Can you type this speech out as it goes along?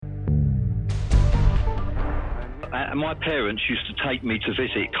And my parents used to take me to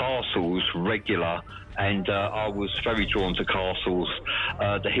visit castles regular, and I was very drawn to castles,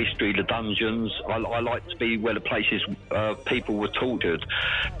 the history, the dungeons. I liked to be where the places people were tortured,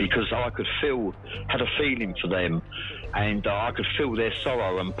 because I could had a feeling for them, and I could feel their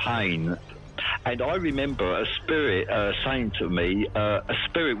sorrow and pain. And I remember a spirit saying to me, a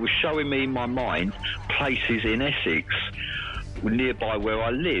spirit was showing me in my mind places in Essex, nearby where I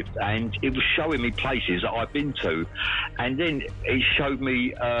lived, and it was showing me places that I've been to. And then it showed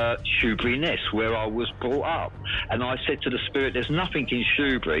me Shoebury Ness, where I was brought up. And I said to the spirit, there's nothing in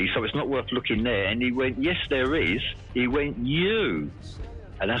Shoebury, so it's not worth looking there. And he went, yes, there is. He went, you.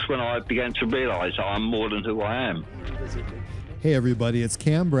 And that's when I began to realise that I'm more than who I am. Hey everybody, it's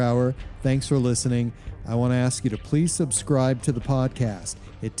Cam Brower. Thanks for listening. I want to ask you to please subscribe to the podcast.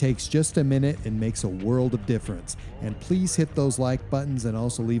 It takes just a minute and makes a world of difference. And please hit those like buttons and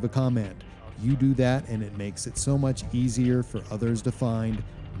also leave a comment. You do that and it makes it so much easier for others to find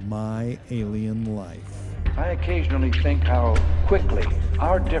My Alien Life. I occasionally think how quickly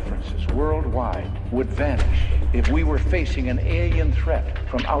our differences worldwide would vanish if we were facing an alien threat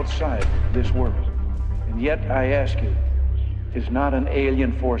from outside this world. And yet I ask you, is not an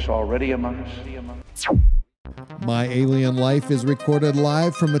alien force already among us? My Alien Life is recorded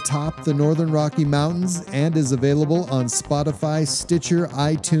live from atop the Northern Rocky Mountains and is available on Spotify, Stitcher,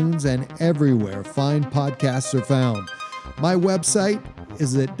 iTunes, and everywhere fine podcasts are found. My website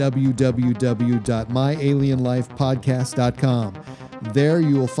is at www.myalienlifepodcast.com. There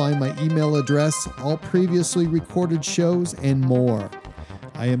you will find my email address, all previously recorded shows, and more.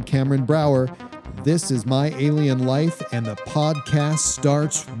 I am Cameron Brower. This is My Alien Life, and the podcast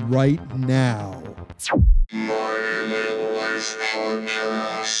starts right now. My Alien Life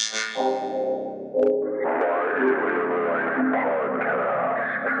Podcast.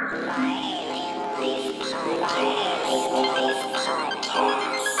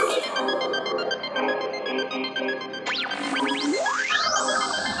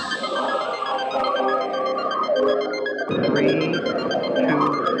 Three, two,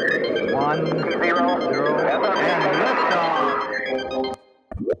 1, 0, and liftoff.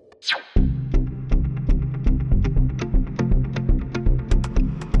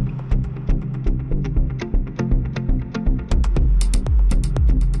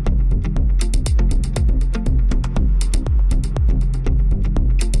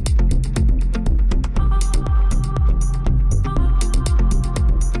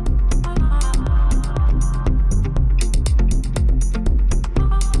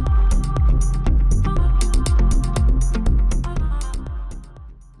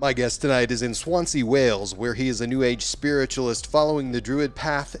 My guest tonight is in Swansea, Wales, where he is a New Age spiritualist following the Druid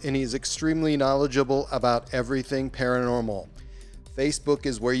path, and he is extremely knowledgeable about everything paranormal. Facebook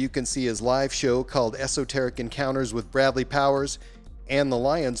is where you can see his live show called Esoteric Encounters with Bradley Powers, and The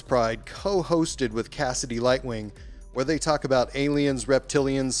Lion's Pride, co-hosted with Cassidy Lightwing, where they talk about aliens,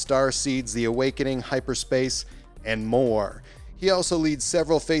 reptilians, star seeds, the awakening, hyperspace, and more. He also leads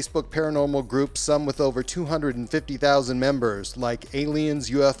several Facebook paranormal groups, some with over 250,000 members, like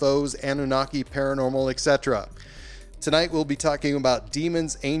Aliens, UFOs, Anunnaki, Paranormal, etc. Tonight we'll be talking about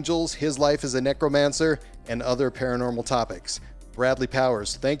demons, angels, his life as a necromancer, and other paranormal topics. Bradley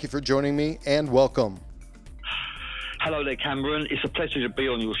Powers, thank you for joining me, and welcome. Hello there, Cameron. It's a pleasure to be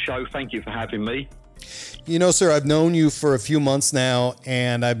on your show. Thank you for having me. You know, sir, I've known you for a few months now,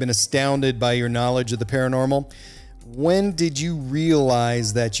 and I've been astounded by your knowledge of the paranormal. When did you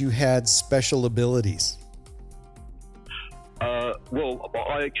realize that you had special abilities? Well,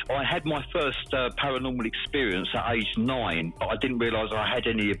 I had my first paranormal experience at age 9, but I didn't realise I had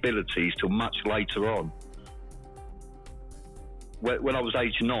any abilities till much later on. When I was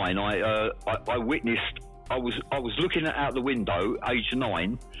age 9, I witnessed. I was looking out the window, age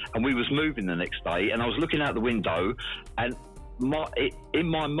 9, and we was moving the next day, and I was looking out the window, and in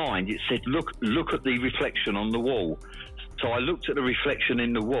my mind it said, look at the reflection on the wall. So I looked at the reflection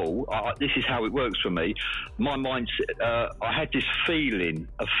in the wall. This is how it works for me. My mind, I had this feeling,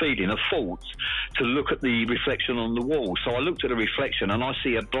 a thought, to look at the reflection on the wall. So I looked at the reflection, and I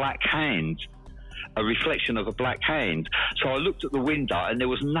see a black hand, a reflection of a black hand. So I looked at the window, and there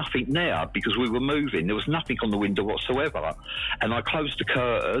was nothing there because we were moving. There was nothing on the window whatsoever. And I closed the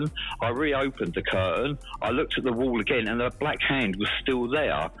curtain. I reopened the curtain. I looked at the wall again, and the black hand was still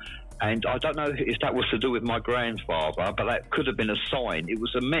there. And I don't know if that was to do with my grandfather, but that could have been a sign. It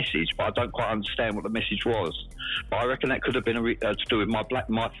was a message, but I don't quite understand what the message was. But I reckon that could have been to do with my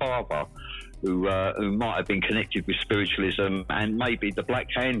father, who might have been connected with spiritualism and maybe the Black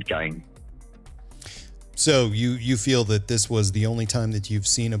Hand gang. So you feel that this was the only time that you've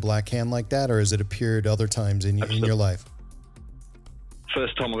seen a black hand like that, or has it appeared other times in your life?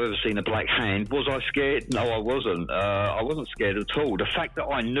 First time I've ever seen a black hand. Was I scared? No, I wasn't. I wasn't scared at all. The fact that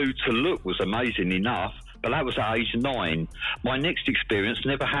I knew to look was amazing enough, but that was at age 9. My next experience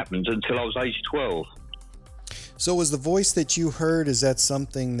never happened until I was age 12. So was the voice that you heard, is that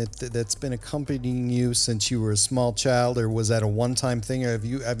something that's been accompanying you since you were a small child, or was that a one-time thing, or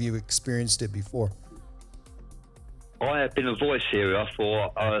have you experienced it before? I have been a voice hearer for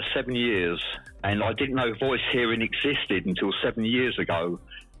 7 years, and I didn't know voice hearing existed until 7 years ago.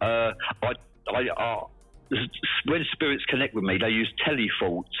 When spirits connect with me, they use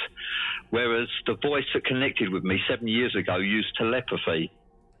telethoughts, whereas the voice that connected with me 7 years ago used telepathy.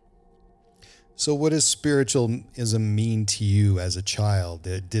 So what does spiritualism mean to you as a child?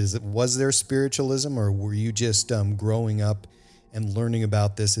 Was there spiritualism, or were you just growing up and learning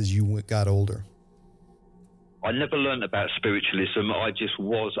about this as you got older? I never learned about spiritualism.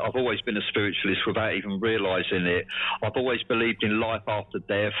 I've always been a spiritualist without even realising it. I've always believed in life after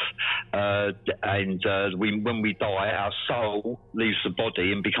death, when we die, our soul leaves the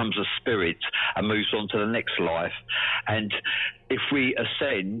body and becomes a spirit and moves on to the next life. And if we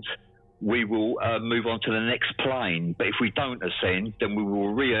ascend, we will move on to the next plane. But if we don't ascend, then we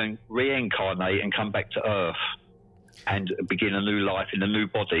will reincarnate and come back to Earth and begin a new life in a new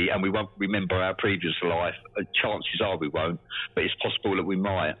body, and we won't remember our previous life. Chances are we won't, but it's possible that we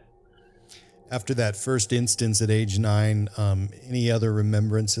might. After that first instance at age 9, any other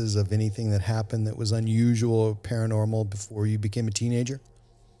remembrances of anything that happened that was unusual or paranormal before you became a teenager?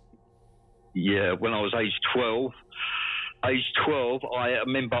 Yeah, when I was age 12, I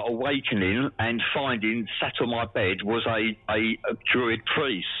remember awakening and finding sat on my bed was a druid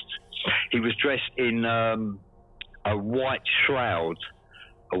priest. He was dressed in a white shroud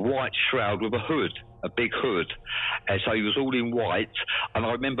with a hood, a big hood. And so he was all in white. And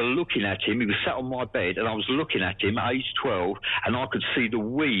I remember looking at him. He was sat on my bed, and I was looking at him at age 12, and I could see the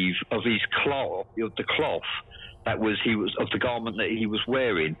weave of his cloth, of the cloth of the garment that he was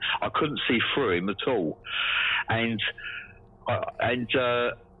wearing. I couldn't see through him at all. And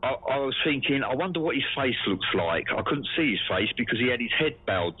I was thinking, I wonder what his face looks like. I couldn't see his face because he had his head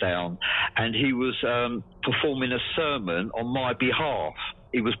bowed down, and he was performing a sermon on my behalf.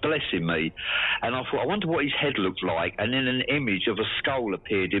 He was blessing me, and I thought, I wonder what his head looked like. And then an image of a skull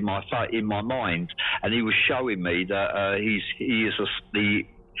appeared in my mind, and he was showing me that his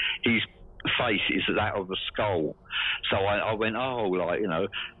face is that of a skull. So I went,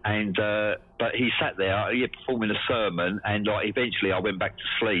 but he sat there, performing a sermon, and eventually I went back to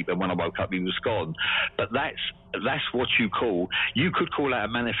sleep, and when I woke up he was gone. But that's what you could call that a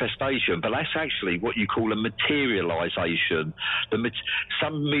manifestation, but that's actually what you call a materialization.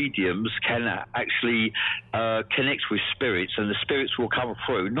 Some mediums can actually connect with spirits, and the spirits will come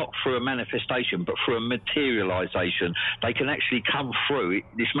through, not through a manifestation, but through a materialization. They can actually come through.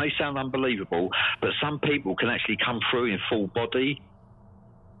 This may sound unbelievable, but some people can actually come through in full body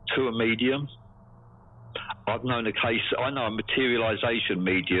to a medium. I know a materialization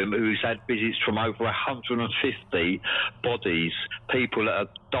medium who's had visits from over 150 bodies, people that have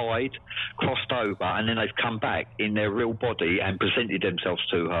died, crossed over, and then they've come back in their real body and presented themselves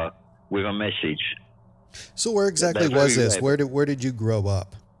to her with a message. So where exactly was this? Where did you grow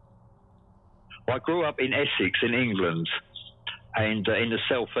up? I grew up in Essex in England, and in the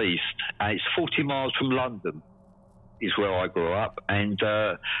southeast. It's 40 miles from London is where I grew up, and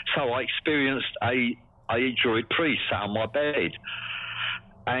so I experienced a druid priest sat on my bed,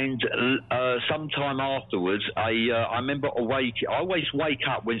 and sometime afterwards I remember I always wake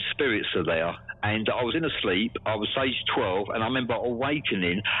up when spirits are there, and I was in a sleep. I was age 12, and I remember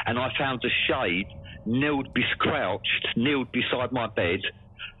awakening, and I found a shade kneeled beside my bed,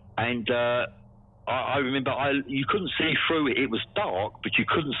 and I remember you couldn't see through it. It was dark, but you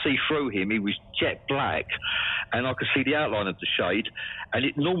couldn't see through him. He was jet black, and I could see the outline of the shade. And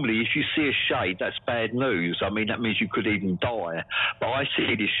normally, if you see a shade, that's bad news. I mean, that means you could even die. But I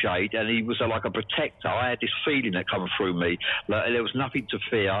see this shade, and he was like a protector. I had this feeling that come through me. Like there was nothing to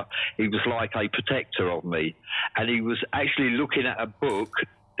fear. He was like a protector of me. And he was actually looking at a book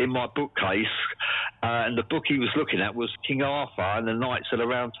in my bookcase, and the book he was looking at was King Arthur and the Knights of the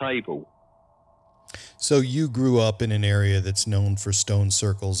Round Table. So you grew up in an area that's known for stone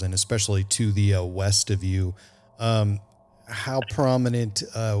circles, and especially to the west of you. How prominent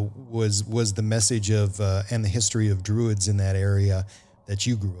was the message of and the history of druids in that area that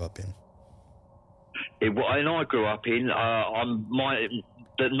you grew up in? And I grew up in,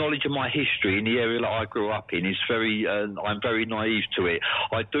 the knowledge of my history in the area that I grew up in is I'm very naive to it.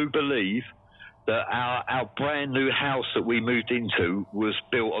 I do believe that our brand new house that we moved into was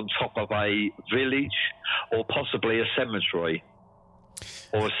built on top of a village or possibly a cemetery.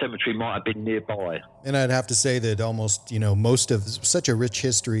 Or a cemetery might have been nearby. And I'd have to say that almost, most of such a rich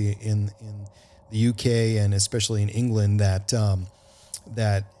history in the UK and especially in England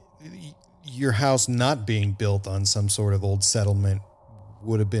that your house not being built on some sort of old settlement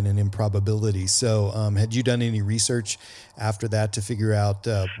would have been an improbability. So had you done any research after that to figure out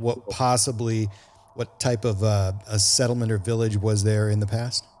what type of a settlement or village was there in the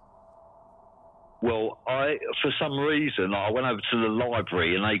past? Well, for some reason, I went over to the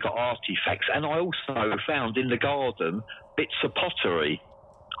library and they got artifacts, and I also found in the garden bits of pottery,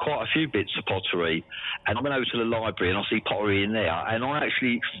 quite a few bits of pottery. And I went over to the library and I see pottery in there. And I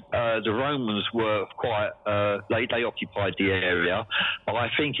actually, the Romans were quite, they occupied the area, but I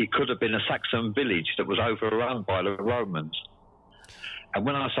think it could have been a Saxon village that was overrun by the Romans. And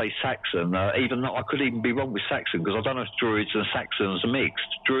when I say Saxon, even though I could even be wrong with Saxon, because I don't know if Druids and Saxons mixed.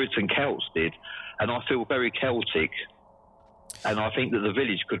 Druids and Celts did, and I feel very Celtic. And I think that the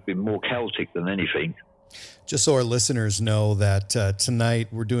village could be more Celtic than anything. Just so our listeners know that tonight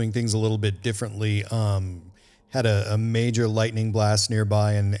we're doing things a little bit differently. Had a major lightning blast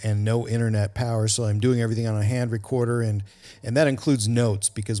nearby and no internet power, so I'm doing everything on a hand recorder, and that includes notes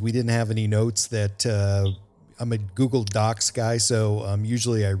because we didn't have any notes that... I'm a Google Docs guy, so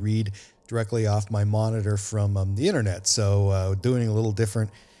usually I read directly off my monitor from the internet. So doing a little different.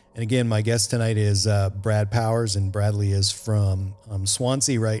 And again, my guest tonight is Brad Powers, and Bradley is from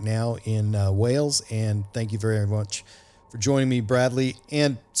Swansea right now in Wales. And thank you very much for joining me, Bradley.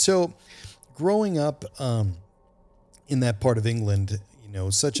 And so growing up in that part of England,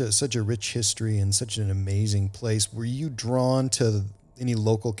 such a rich history and such an amazing place, were you drawn to any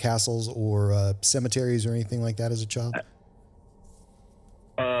local castles or cemeteries or anything like that as a child?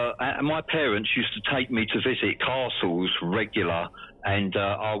 My parents used to take me to visit castles regular, and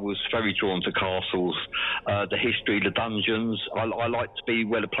I was very drawn to castles, the history, the dungeons. I liked to be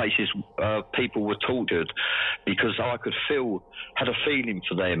where the places people were tortured, because I could had a feeling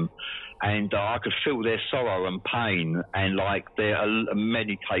for them, and I could feel their sorrow and pain. And like there are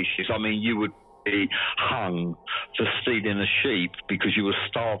many cases, I mean, you would be hung for stealing a sheep because you were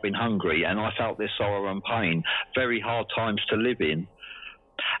starving hungry, and I felt their sorrow and pain, very hard times to live in.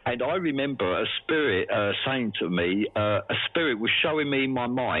 And I remember a spirit saying to me, a spirit was showing me in my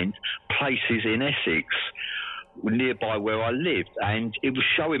mind places in Essex nearby where I lived, and it was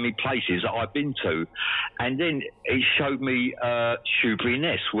showing me places that I've been to. And then it showed me Shoebury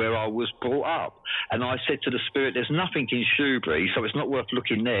Ness, where I was brought up. And I said to the spirit, there's nothing in Shoebury, so it's not worth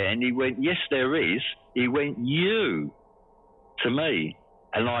looking there. And he went, yes, there is. He went, you, to me.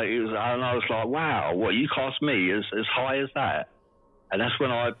 And I was like, wow, what, you cast me as high as that? And that's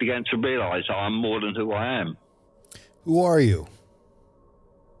when I began to realise that I'm more than who I am. Who are you?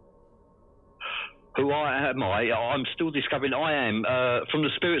 Who I am, I'm still discovering. I am, from the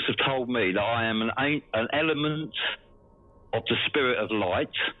spirits have told me that I am an element of the spirit of light,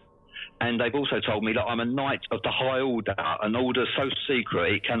 and they've also told me that I'm a knight of the high order, an order so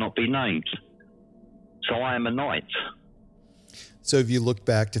secret it cannot be named. So I am a knight. So have you looked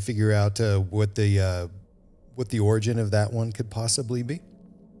back to figure out what the origin of that one could possibly be?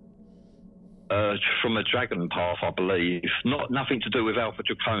 From a dragon path, I believe. Nothing to do with Alpha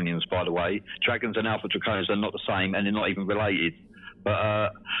Draconians, by the way. Dragons and Alpha Draconians are not the same, and they're not even related.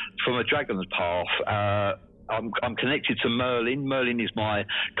 But from a dragon's path, I'm connected to Merlin. Merlin is my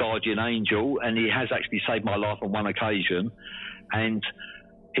guardian angel, and he has actually saved my life on one occasion. And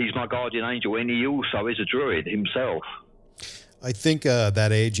he's my guardian angel, and he also is a druid himself. I think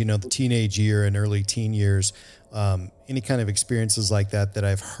that age, the teenage year and early teen years, any kind of experiences like that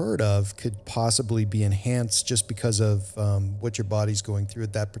I've heard of could possibly be enhanced just because of what your body's going through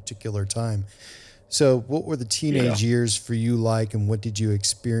at that particular time. So what were the teenage years for you like, and what did you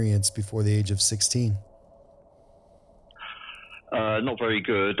experience before the age of 16? Not very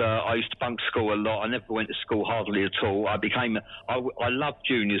good. I used to bunk school a lot. I never went to school hardly at all. I loved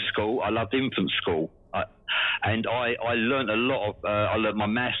junior school. I loved infant school. And I learned a lot of, I learned my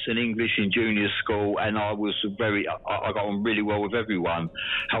maths and English in junior school, and I got on really well with everyone.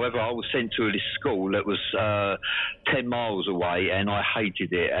 However, I was sent to this school that was 10 miles away, and I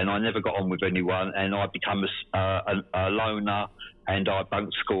hated it, and I never got on with anyone, and I became a loner, and I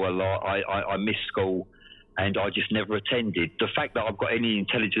bunked school a lot. I missed school, and I just never attended. The fact that I've got any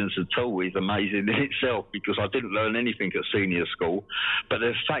intelligence at all is amazing in itself, because I didn't learn anything at senior school. But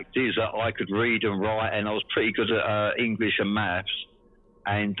the fact is that I could read and write, and I was pretty good at English and maths.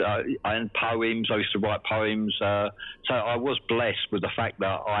 and poems. I used to write poems. So I was blessed with the fact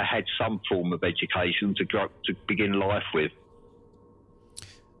that I had some form of education to begin life with.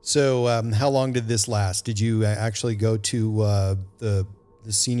 So how long did this last? Did you actually go to the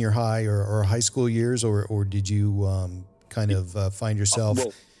senior high or high school years, or did you kind of find yourself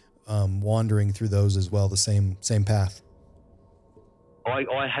wandering through those as well, the same path?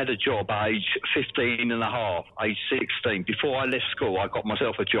 I had a job at age 15 and a half, age 16. Before I left school, I got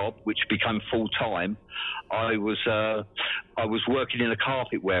myself a job, which became full-time. I was working in a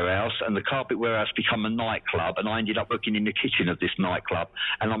carpet warehouse, and the carpet warehouse became a nightclub, and I ended up working in the kitchen of this nightclub,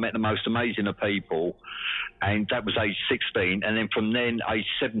 and I met the most amazing of people, and that was age 16. And then from then, age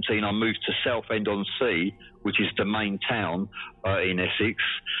 17, I moved to Southend-on-Sea, which is the main town in Essex.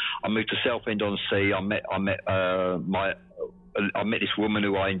 I moved to Southend-on-Sea. I met this woman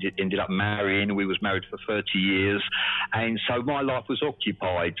who I ended up marrying. We was married for 30 years. And so my life was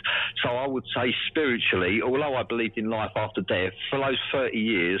occupied. So I would say spiritually, although I believed in life after death, for those 30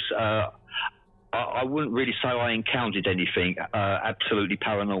 years, I wouldn't really say I encountered anything absolutely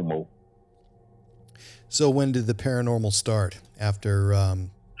paranormal. So when did the paranormal start?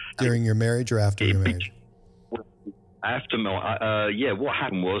 During your marriage or after your marriage? After what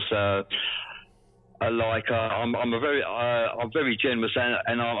happened was... I'm very generous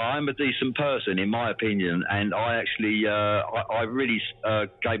and I'm a decent person in my opinion, and I actually I really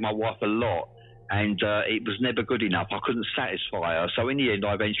gave my wife a lot, and it was never good enough. I couldn't satisfy her, so in the end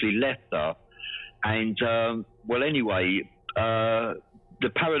I eventually left her. And the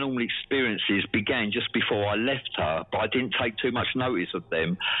paranormal experiences began just before I left her, but I didn't take too much notice of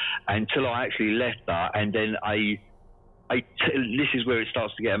them until I actually left her, and then this is where it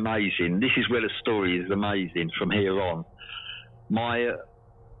starts to get amazing. This is where the story is amazing from here on. I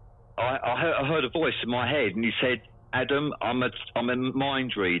heard a voice in my head, and he said, "Adam, I'm a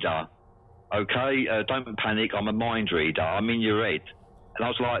mind reader. Okay, don't panic. I'm a mind reader. I'm in your head." And I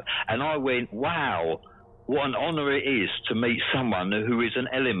was like, and I went, "Wow, what an honor it is to meet someone who is an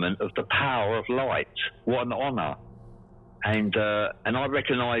element of the power of light. What an honor." And I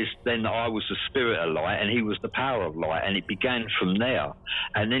recognised then that I was the spirit of light and he was the power of light, and it began from there.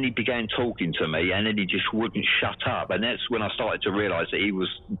 And then he began talking to me, and then he just wouldn't shut up. And that's when I started to realise that he was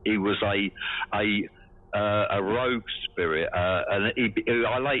a rogue spirit. And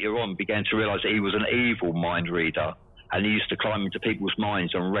I later on began to realise that he was an evil mind reader, and he used to climb into people's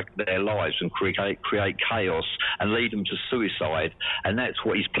minds and wreck their lives and create chaos and lead them to suicide. And that's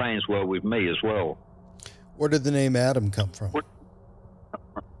what his plans were with me as well. Where did the name Adam come from?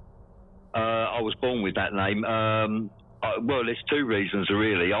 I was born with that name. Well, there's two reasons,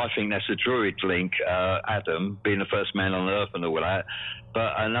 really. I think that's a druid link, Adam, being the first man on Earth and all that.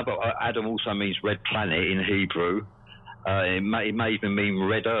 But another, Adam also means red planet in Hebrew. It may even mean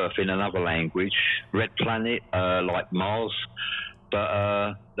red Earth in another language. Red planet, like Mars.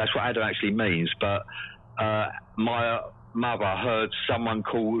 But that's what Adam actually means. But my mother heard someone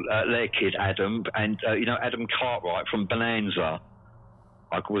call their kid Adam, and Adam Cartwright from Bonanza.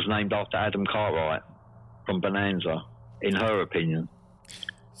 I was named after Adam Cartwright from Bonanza, in her opinion.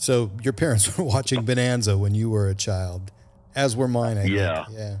 So your parents were watching Bonanza when you were a child, as were mine, I think.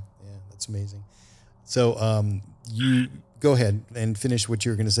 Yeah, that's amazing. So you go ahead and finish what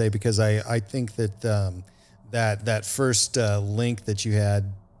you were going to say, because I think that that first link that you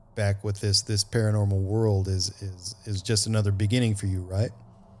had back with this paranormal world is just another beginning for you, right?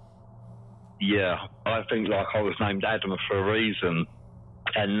 Yeah, I think like I was named Adam for a reason,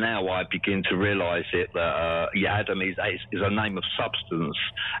 and now I begin to realise it that Adam is a name of substance,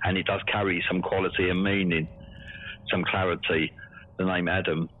 and it does carry some quality and meaning, some clarity. The name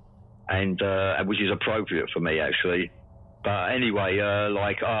Adam, and which is appropriate for me actually. But anyway, I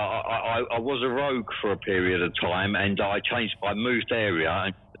was a rogue for a period of time, and I moved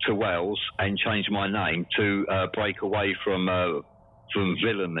area to Wales and changed my name to break away from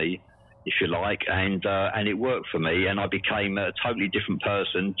villainy, if you like, and it worked for me, and I became a totally different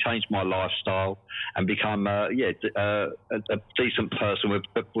person, changed my lifestyle, and become a decent person with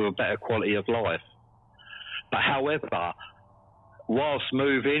a better quality of life. But however, whilst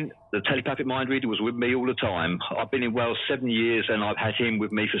moving, the telepathic mind reader was with me all the time. I've been in Wales 7 years, and I've had him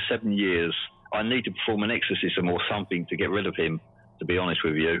with me for 7 years. I need to perform an exorcism or something to get rid of him, to be honest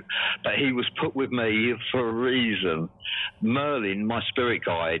with you. But he was put with me for a reason. Merlin, my spirit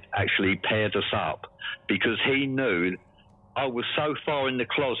guide, actually paired us up because he knew I was so far in the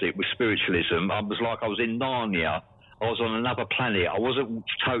closet with spiritualism. I was like I was in Narnia. I was on another planet. I wasn't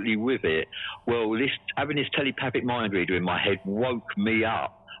totally with it. Well, having this telepathic mind reader in my head woke me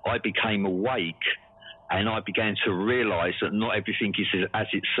up. I became awake, and I began to realise that not everything is as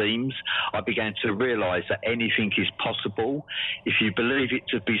it seems. I began to realise that anything is possible. If you believe it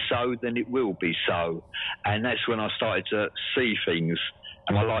to be so, then it will be so. And that's when I started to see things,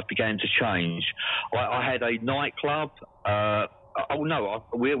 and my life began to change. I had a nightclub.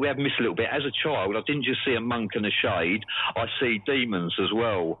 We have missed a little bit. As a child, I didn't just see a monk and a shade. I see demons as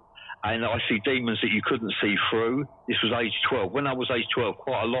well. And I see demons that you couldn't see through. This was age 12. When I was age 12,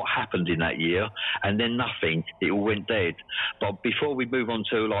 quite a lot happened in that year, and then nothing. It all went dead. But before we move on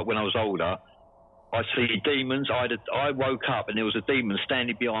to like when I was older, I see demons. I woke up and there was a demon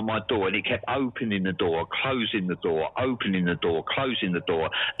standing behind my door, and it kept opening the door, closing the door, opening the door, closing the door.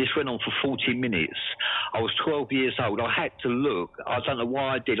 This went on for 40 minutes. I was 12 years old. I had to look. I don't know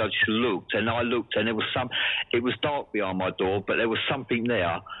why I did. I just looked, and there was it was dark behind my door, but there was something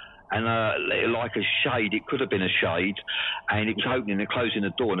there. And like a shade, it could have been a shade, and it was opening and closing the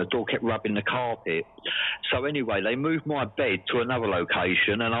door, and the door kept rubbing the carpet. So anyway, they moved my bed to another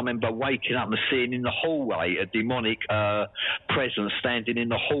location, and I remember waking up and seeing in the hallway a demonic presence standing in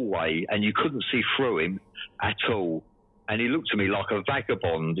the hallway, and you couldn't see through him at all. And he looked to me like a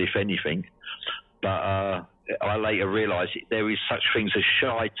vagabond, if anything. But I later realised there is such things as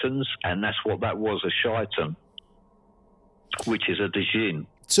shaitans, and that's what that was, a shaitan, which is a djinn.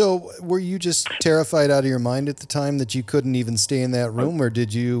 So were you just terrified out of your mind at the time that you couldn't even stay in that room, or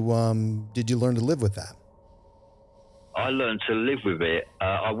did you learn to live with that? I learned to live with it.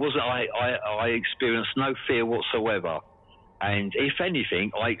 I experienced no fear whatsoever. And if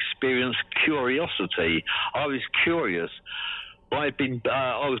anything, I experienced curiosity. I was curious. I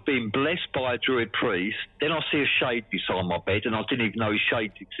was being blessed by a druid priest. Then I see a shade beside my bed, and I didn't even know his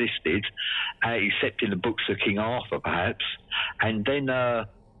shade existed, except in the books of King Arthur, perhaps. And then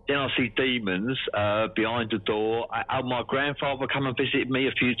I see demons behind the door. My grandfather come and visited me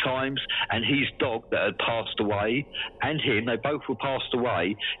a few times, and his dog that had passed away, and him, they both were passed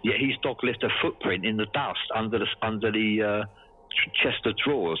away, yet his dog left a footprint in the dust under the chest of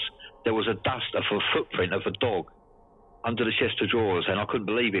drawers. There was a footprint of a dog under the chest of drawers, and I couldn't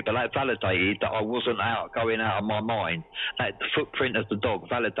believe it, but that validated that I wasn't going out of my mind. That the footprint of the dog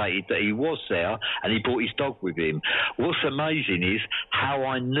validated that he was there, and he brought his dog with him. What's amazing is how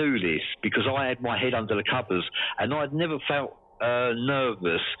I knew this, because I had my head under the covers, and I'd never felt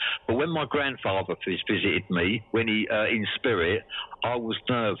nervous. But when my grandfather visited me, when he in spirit, I was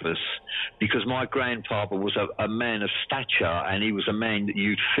nervous, because my grandfather was a man of stature, and he was a man that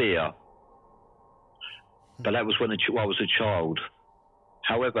you'd fear. But that was when I was a child.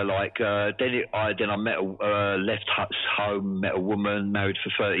 However, then I left home, met a woman, married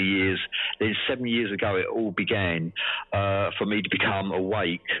for 30 years. Then 7 years ago, it all began for me to become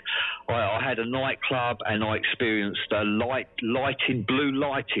awake. I had a nightclub, and I experienced blue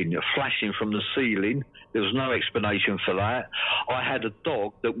lighting flashing from the ceiling. There was no explanation for that. I had a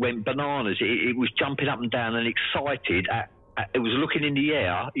dog that went bananas. It was jumping up and down and excited it was looking in the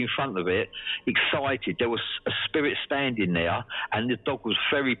air in front of it, excited. There was a spirit standing there, and the dog was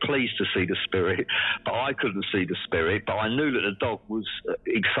very pleased to see the spirit, but I couldn't see the spirit. But I knew that the dog was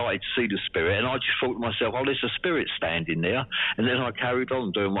excited to see the spirit, and I just thought to myself, oh, there's a spirit standing there. And then I carried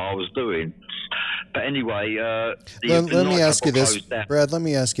on doing what I was doing. But anyway, let me ask you this, Brad, let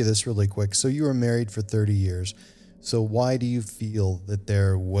me ask you this really quick. So you were married for 30 years. So why do you feel that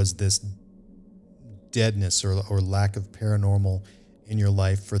there was this deadness or lack of paranormal in your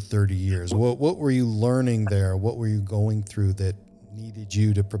life for 30 years? What were you learning there? What were you going through that needed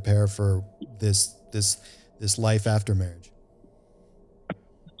you to prepare for this life after marriage?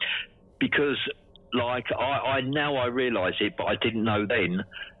 Because I now realize it, but I didn't know then.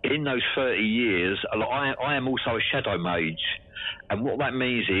 In those 30 years, I am also a shadow mage, and what that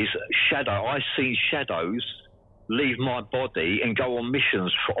means is I see shadows leave my body and go on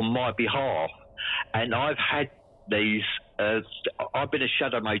missions on my behalf. And I've had these, I've been a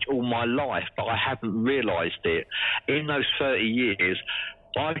shadow mage all my life, but I haven't realised it. In those 30 years,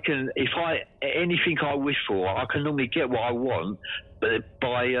 anything I wish for, I can normally get what I want, but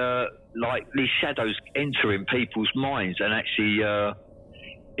by these shadows entering people's minds and actually,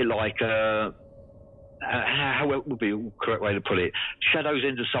 how would be the correct way to put it? Shadows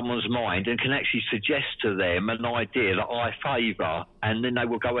into someone's mind and can actually suggest to them an idea that I favour, and then they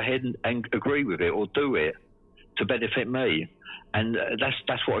will go ahead and agree with it or do it to benefit me. And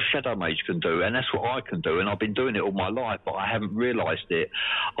that's what a shadow mage can do, and that's what I can do. And I've been doing it all my life, but I haven't realised it.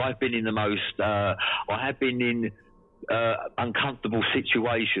 I've been in uncomfortable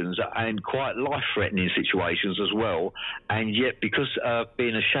situations and quite life-threatening situations as well, and yet because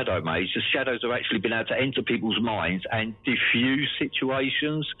being a shadow mage, the shadows have actually been able to enter people's minds and diffuse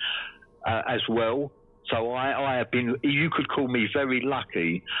situations as well. So I have been, you could call me very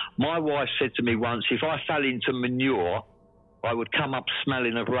lucky. My wife said to me once, if I fell into manure, I would come up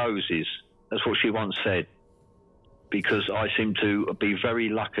smelling of roses. That's what she once said, because I seem to be very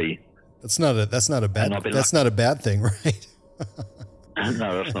lucky. That's not a bad thing, right?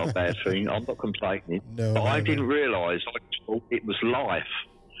 No, that's not a bad thing. I'm not complaining. No, but no, I didn't realise. I thought it was life.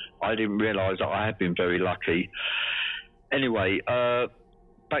 I didn't realise that I had been very lucky. Anyway,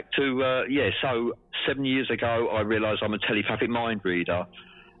 back to, so 7 years ago, I realised I'm a telepathic mind reader.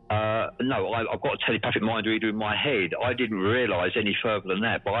 No, I've got a telepathic mind reader in my head. I didn't realise any further than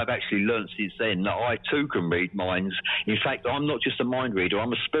that, but I've actually learnt since then that I too can read minds. In fact, I'm not just a mind reader,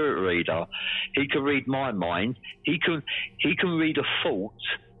 I'm a spirit reader. He can read my mind. He can read a thought.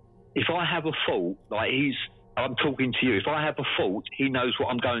 If I have a thought, like I'm talking to you, if I have a thought, he knows what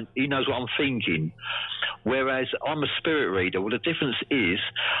I'm thinking. Whereas I'm a spirit reader. Well, the difference is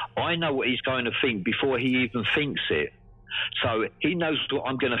I know what he's going to think before he even thinks it. So he knows what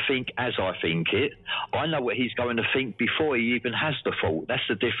I'm going to think as I think it. I know what he's going to think before he even has the thought. That's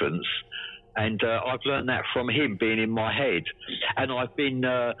the difference. And I've learned that from him being in my head. And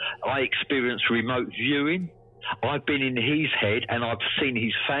I experienced remote viewing. I've been in his head and I've seen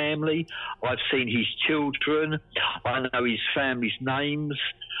his family. I've seen his children. I know his family's names.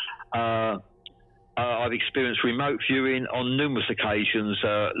 I've experienced remote viewing on numerous occasions,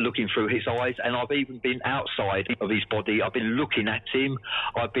 looking through his eyes, and I've even been outside of his body. I've been looking at him.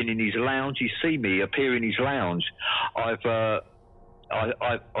 I've been in his lounge. You see me appear in his lounge. I've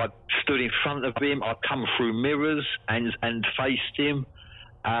stood in front of him. I've come through mirrors and faced him.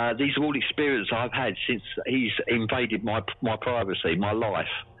 These are all experiences I've had since he's invaded my privacy, my life.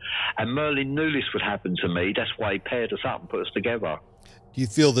 And Merlin knew this would happen to me. That's why he paired us up and put us together. Do you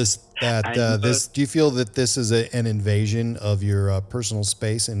feel do you feel that this is an invasion of your personal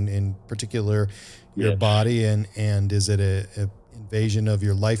space, and in particular your body, and is it a invasion of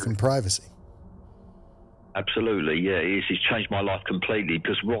your life and privacy? Absolutely, yeah. It's changed my life completely,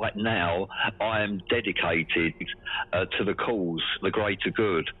 because right now I am dedicated to the cause, the greater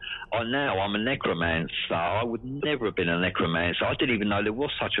good. I'm a necromancer. I would never have been a necromancer. I didn't even know there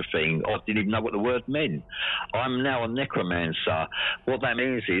was such a thing. I didn't even know what the word meant. I'm now a necromancer. What that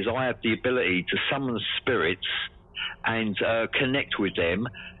means is I have the ability to summon spirits and connect with them.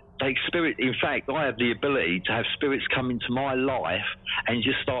 In fact, I have the ability to have spirits come into my life and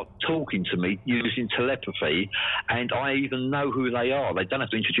just start talking to me using telepathy, and I even know who they are. They don't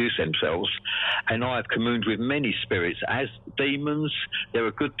have to introduce themselves. And I have communed with many spirits as demons. There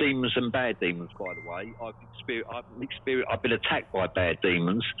are good demons and bad demons, by the way. I've been attacked by bad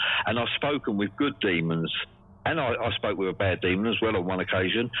demons, and I've spoken with good demons. And I spoke with a bad demon as well on one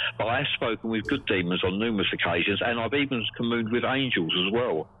occasion, but I have spoken with good demons on numerous occasions, and I've even communed with angels as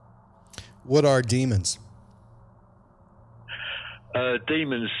well. What are demons?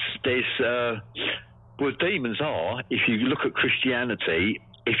 Demons, demons are, if you look at Christianity,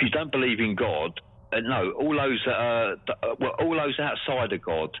 if you don't believe in God, all those outside of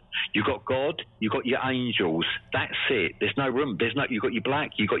God. You've got God, you've got your angels. That's it. There's no room. You've got your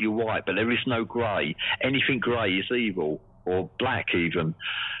black, you've got your white, but there is no grey. Anything grey is evil, or black even.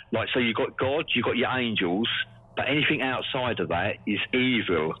 So you've got God, you've got your angels, but anything outside of that is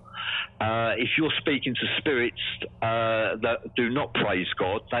evil. If you're speaking to spirits that do not praise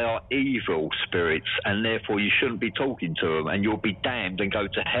God, they are evil spirits, and therefore you shouldn't be talking to them, and you'll be damned and go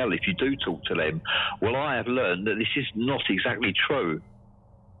to hell if you do talk to them. Well, I have learned that this is not exactly true.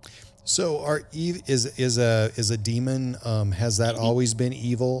 So, is a demon? Has that always been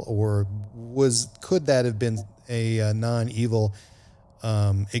evil, or could that have been a non-evil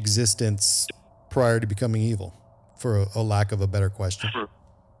existence prior to becoming evil? For a lack of a better question.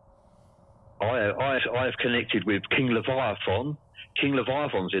 I have connected with King Leviathan. King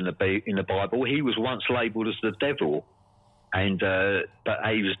Leviathan's in the Bible. He was once labelled as the devil, and but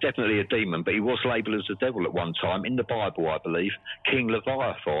he was definitely a demon. But he was labelled as the devil at one time in the Bible, I believe. King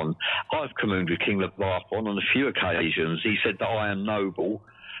Leviathan. I've communed with King Leviathan on a few occasions. He said that I am noble,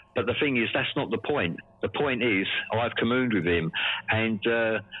 but the thing is, that's not the point. The point is, I've communed with him, and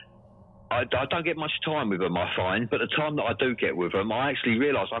I don't get much time with them, I find, but the time that I do get with them, I actually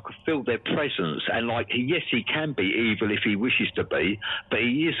realise I could feel their presence. And yes, he can be evil if he wishes to be, but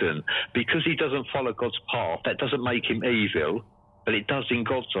he isn't. Because he doesn't follow God's path, that doesn't make him evil, but it does in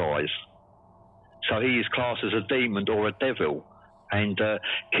God's eyes. So he is classed as a demon or a devil. And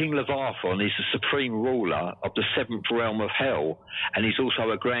King Leviathan is the supreme ruler of the seventh realm of hell, and he's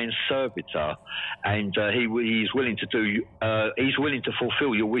also a grand servitor. And he's willing to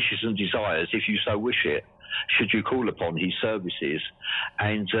fulfill your wishes and desires if you so wish it. should you call upon his services.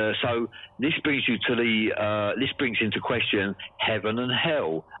 And so this brings you to this brings into question heaven and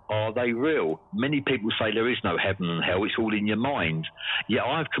hell. Are they real? Many people say there is no heaven and hell, it's all in your mind. Yet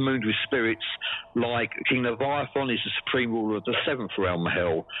I've communed with spirits like King Leviathan is the supreme ruler of the seventh realm of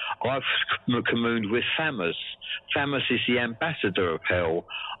hell. I've communed with Thamus. Thamus is the ambassador of hell.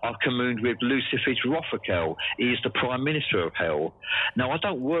 I've communed with Lucifer Rothkel. He is the prime minister of hell. Now, I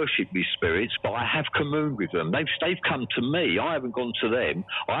don't worship these spirits, but I have communed with them. They've come to me. I haven't gone to them.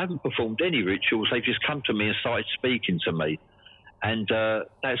 I haven't performed any rituals. They've just come to me and started speaking to me. And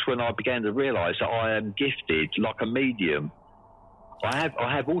that's when I began to realise that I am gifted like a medium. I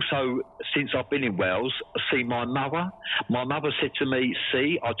have also, since I've been in Wales, seen my mother. My mother said to me,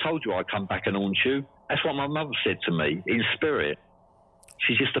 see, I told you I'd come back and haunt you. That's what my mother said to me in spirit.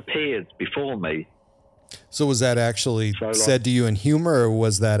 She just appeared before me. So was that actually said to you in humor, or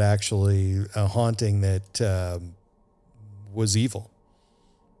was that actually a haunting that was evil?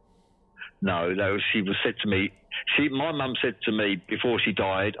 No, she was said to me. My mum said to me before she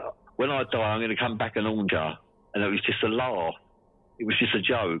died, when I die, I'm going to come back and haunt you. And it was just a laugh. It was just a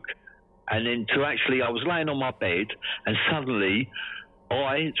joke. And then I was laying on my bed, and suddenly,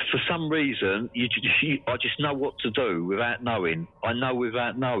 for some reason, I just know what to do without knowing. I know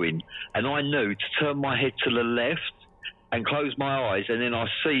without knowing. And I knew to turn my head to the left and close my eyes, and then I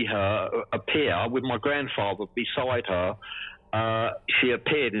see her appear with my grandfather beside her. She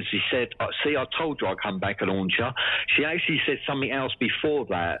appeared and she said, see, I told you I'd come back and haunt you. She actually said something else before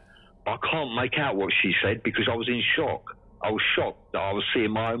that. I can't make out what she said because I was in shock. I was shocked that I was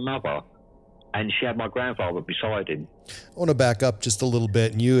seeing my own mother, and she had my grandfather beside him. I want to back up just a little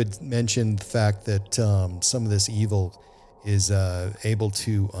bit. And you had mentioned the fact that some of this evil is able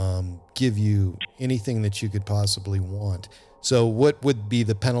to give you anything that you could possibly want. So what would be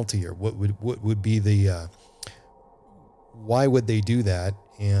the penalty, or what would be the why would they do that?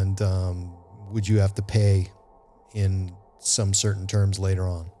 And would you have to pay in some certain terms later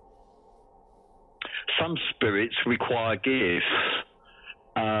on? Some spirits require gifts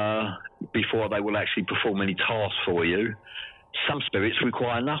before they will actually perform any tasks for you. Some spirits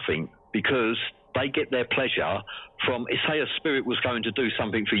require nothing because they get their pleasure from, say a spirit was going to do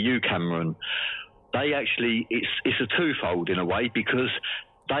something for you, Cameron. They actually, it's a twofold in a way, because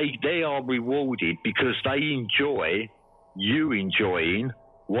they are rewarded because they enjoy you enjoying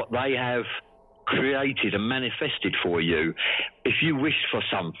what they have created and manifested for you. If you wished for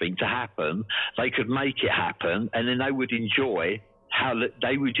something to happen, they could make it happen, and then they would enjoy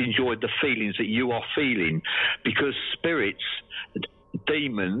the feelings that you are feeling. Because spirits,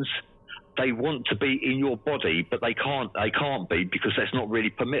 demons, they want to be in your body, but they can't be, because that's not really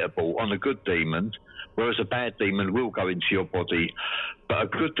permissible on a good demon. Whereas a bad demon will go into your body, but a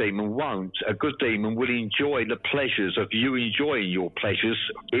good demon won't. A good demon will enjoy the pleasures of you enjoying your pleasures.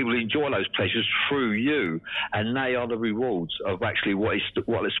 It will enjoy those pleasures through you, and they are the rewards of actually what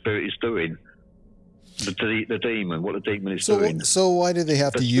the spirit is doing. The demon, what the demon is doing. So why do they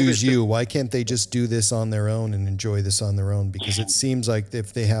have to use you? Why can't they just do this on their own and enjoy this on their own? Because it seems like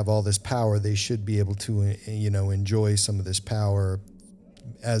if they have all this power, they should be able to, enjoy some of this power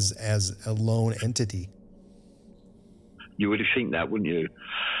as a lone entity. You would think that, wouldn't you?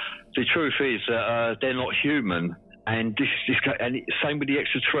 The truth is they're not human, and same with the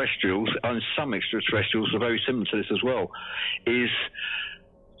extraterrestrials, and some extraterrestrials are very similar to this as well.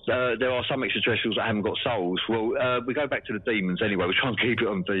 There are some extraterrestrials that haven't got souls. Well, we go back to the demons anyway. We try and keep it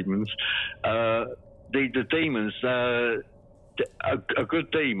on demons. The demons. A good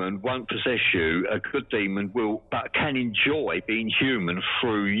demon won't possess you. A good demon but can enjoy being human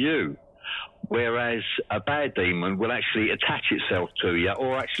through you. Whereas a bad demon will actually attach itself to you,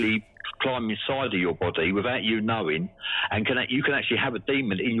 or actually climb inside of your body without you knowing, and you can actually have a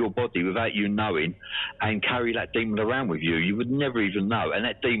demon in your body without you knowing, and carry that demon around with you. You would never even know, and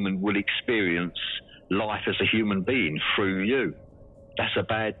that demon will experience life as a human being through you. That's a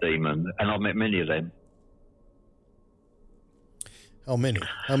bad demon, and I've met many of them. How many?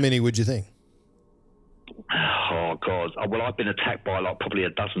 How many would you think? Oh God! Well, I've been attacked by probably a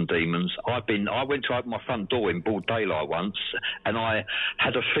dozen demons. I went to open my front door in broad daylight once, and I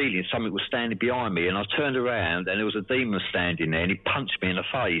had a feeling something was standing behind me. And I turned around, and there was a demon standing there, and he punched me in the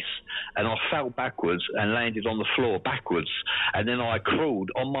face, and I fell backwards and landed on the floor backwards. And then I crawled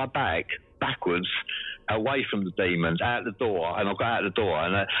on my back backwards away from the demons, out the door, and I got out the door,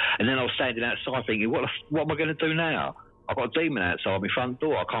 and then I was standing outside thinking, what am I going to do now? I've got a demon outside my front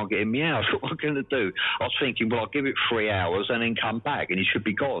door. I can't get in my house. What am I going to do? I was thinking, well, I'll give it 3 hours and then come back and he should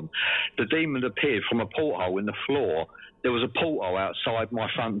be gone. The demon appeared from a porthole in the floor. There was a porthole outside my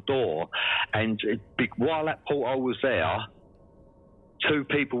front door. And while that porthole was there, 2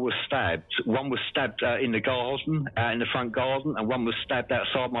 people were stabbed. One was stabbed in the garden, in the front garden, and one was stabbed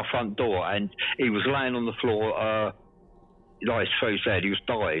outside my front door. And he was laying on the floor, like it's very sad, he was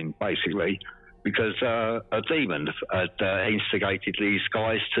dying, basically, because a demon had instigated these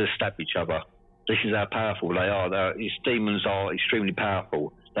guys to stab each other. This is how powerful they are. These demons are extremely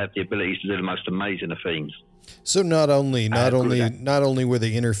powerful. They have the ability to do the most amazing of things. So not only were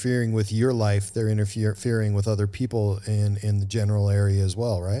they interfering with your life, they're interfering with other people in the general area as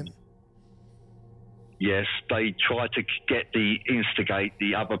well, right? Yes, they tried to instigate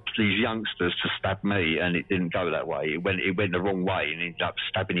these youngsters to stab me, and it didn't go that way. It went the wrong way, and ended up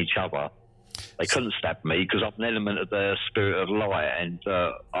stabbing each other. They couldn't stab me because I'm an element of the spirit of light, and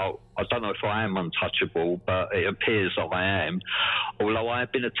I don't know if I am untouchable, but it appears that I am. Although I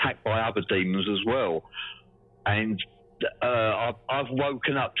have been attacked by other demons as well. And I've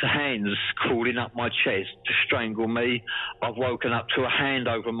woken up to hands crawling up my chest to strangle me. I've woken up to a hand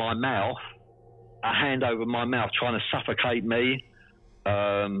over my mouth trying to suffocate me.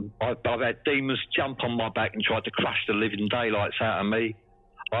 I've had demons jump on my back and try to crush the living daylights out of me.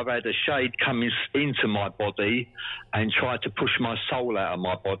 I've had a shade come into my body and try to push my soul out of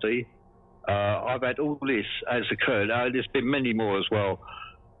my body. I've had all this has occurred. There's been many more as well.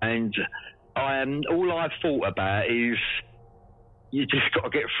 And all I've thought about is you just got to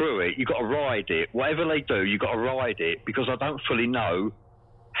get through it. You got to ride it. Whatever they do, you got to ride it, because I don't fully know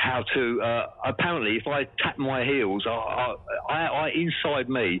how to. Apparently, if I tap my heels, I inside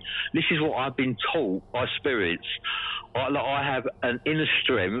me, this is what I've been taught by spirits. I have an inner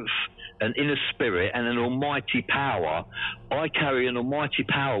strength, an inner spirit, and an almighty power. I carry an almighty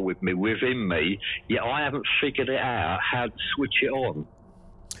power within me, yet I haven't figured it out how to switch it on.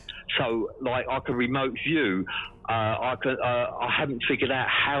 So, like, I can remote view. I haven't figured out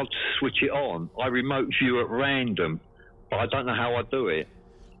how to switch it on. I remote view at random, but I don't know how I do it.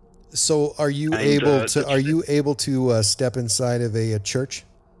 So, are you able to step inside of a church?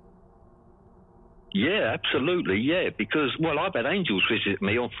 Yeah, absolutely. Yeah, because I've had angels visit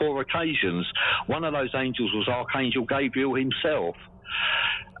me on 4 occasions. One of those angels was Archangel Gabriel himself.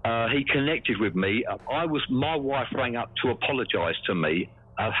 He connected with me. My wife rang up to apologise to me.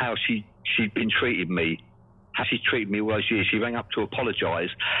 How she'd been treating me, how she treated me all those years. She rang up to apologise,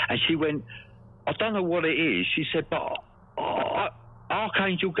 and she went, I don't know what it is. She said, but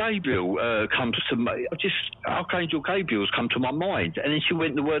Archangel Gabriel comes to me. Archangel Gabriel's come to my mind. And then she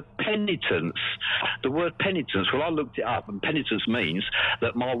went, the word penitence. Well, I looked it up, and penitence means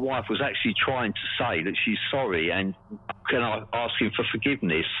that my wife was actually trying to say that she's sorry, and can I ask him for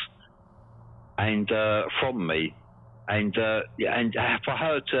forgiveness and from me. And for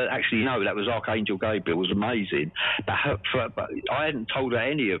her to actually know that was Archangel Gabriel was amazing. But I hadn't told her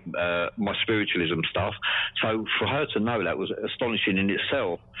any of my spiritualism stuff, so for her to know that was astonishing in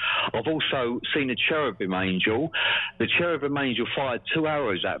itself. I've also seen a cherubim angel. The cherubim angel fired 2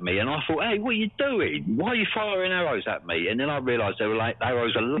 arrows at me, and I thought, hey, what are you doing? Why are you firing arrows at me? And then I realised they were like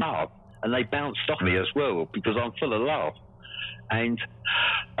arrows of love, and they bounced off me as well, because I'm full of love. And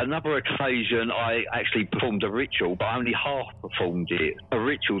another occasion, I actually performed a ritual, but only half performed it. A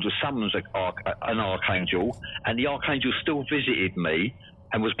ritual to summons an archangel, and the archangel still visited me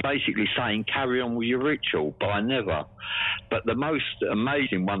and was basically saying, carry on with your ritual, but I never. But the most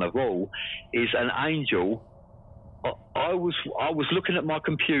amazing one of all is an angel. I was looking at my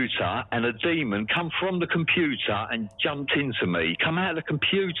computer, and a demon come from the computer and jumped into me, come out of the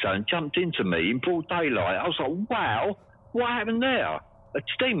computer and jumped into me in broad daylight. I was like, wow. What happened there? A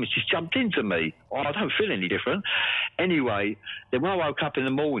demon just jumped into me. I don't feel any different. Anyway, then when I woke up in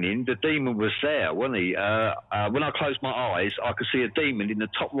the morning, the demon was there, wasn't he? When I closed my eyes, I could see a demon in the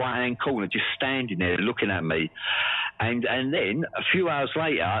top right-hand corner just standing there looking at me. And then, a few hours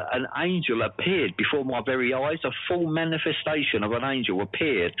later, an angel appeared before my very eyes. A full manifestation of an angel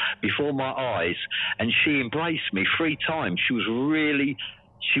appeared before my eyes, and she embraced me 3 times.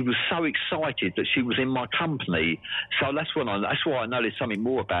 She was so excited that she was in my company. So that's why I know there's something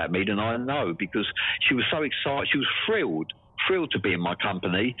more about me than I know, because she was so excited. She was thrilled to be in my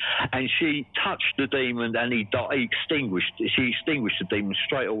company, and she touched the demon, and she extinguished the demon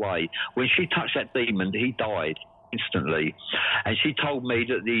straight away. When she touched that demon, he died instantly. And she told me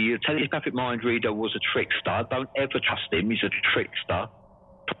that the telepathic mind reader was a trickster. Don't ever trust him. He's a trickster.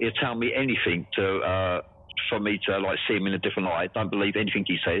 He'll tell me anything for me to like see him in a different light. Don't believe anything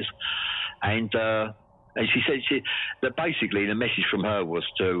he says. And And she said that basically the message from her was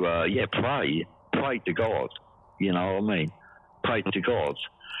to, pray to God. You know what I mean? Pray to God.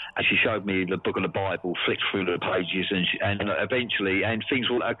 And she showed me the book of the Bible, flicked through the pages, and eventually, and things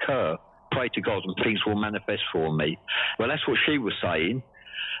will occur. Pray to God and things will manifest for me. Well, that's what she was saying.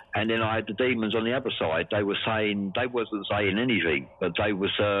 And then I had the demons on the other side. They were saying, they wasn't saying anything, but they were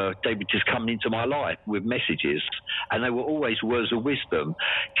just coming into my life with messages. And they were always words of wisdom.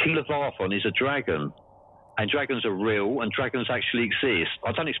 King Leviathan is a dragon. And dragons are real, and dragons actually exist.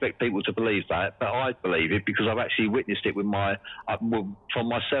 I don't expect people to believe that, but I believe it because I've actually witnessed it with from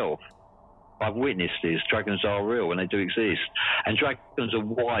myself. I've witnessed this. Dragons are real, and they do exist. And dragons are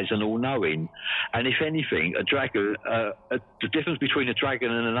wise and all-knowing. And if anything, a dragon, the difference between a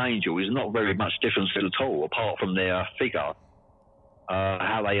dragon and an angel is not very much difference at all, apart from their figure,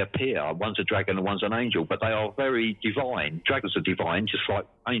 how they appear. One's a dragon and one's an angel, but they are very divine. Dragons are divine, just like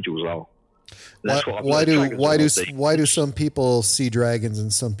angels are. That's why do some people see dragons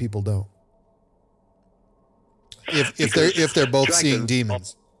and some people don't? If they're both seeing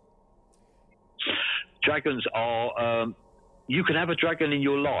demons. Dragons are. You can have a dragon in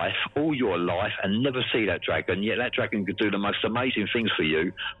your life, all your life, and never see that dragon. Yet that dragon could do the most amazing things for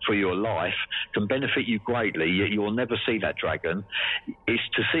you, for your life, can benefit you greatly. Yet you'll never see that dragon. It's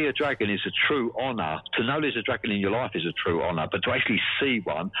to see a dragon is a true honor. To know there's a dragon in your life is a true honor. But to actually see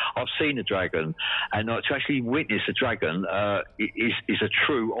one, I've seen a dragon, and to actually witness a dragon is a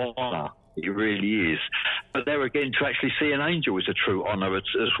true honor. It really is. But there again, to actually see an angel is a true honor as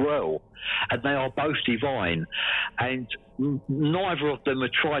well. And they are both divine. And neither of them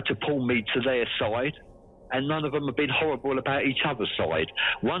have tried to pull me to their side. And none of them have been horrible about each other's side.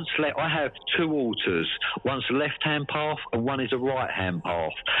 I have two altars. One's a left-hand path and one is a right-hand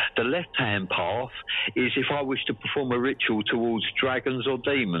path. The left-hand path is if I wish to perform a ritual towards dragons or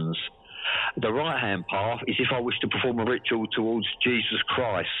demons. The right-hand path is if I wish to perform a ritual towards Jesus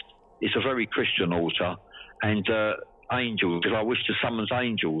Christ. It's a very Christian altar. And angels, if I wish to summon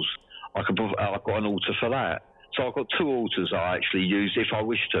angels, I've got an altar for that. So I've got two altars I actually use if I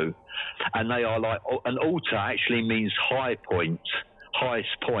wish to. And they are like, an altar actually means high point,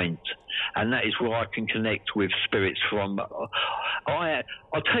 highest point. And that is where I can connect with spirits from. I'll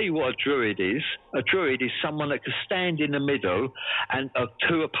tell you what a druid is. A druid is someone that can stand in the middle and of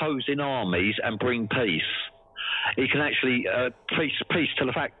two opposing armies and bring peace. He can actually peace to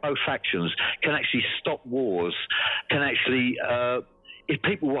both factions, can actually stop wars, can actually, if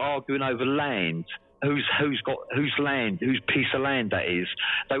people were arguing over land, whose piece of land that is,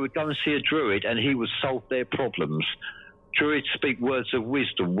 they would go and see a druid and he would solve their problems. Druids speak words of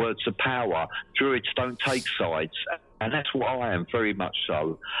wisdom, words of power. Druids don't take sides, and that's what I am, very much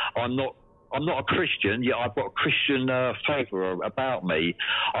so. I'm not a Christian, yet I've got a Christian flavour about me.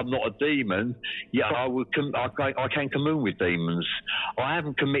 I'm not a demon, yet I can commune with demons. I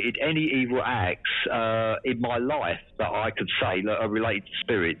haven't committed any evil acts in my life that I could say that are related to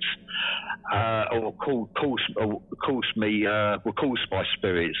spirits or caused by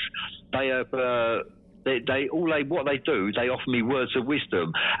spirits. They have. What they do, they offer me words of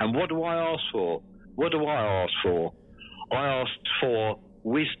wisdom. And what do I ask for? I asked for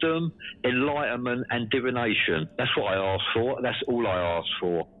wisdom, enlightenment, and divination. That's what I asked for. That's all I asked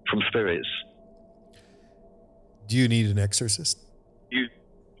for from spirits. Do you need an exorcist?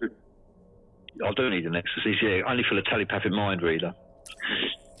 I do need an exorcist, yeah, only for the telepathic mind reader.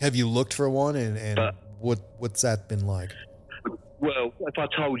 Have you looked for one, and what's that been like? Well, if I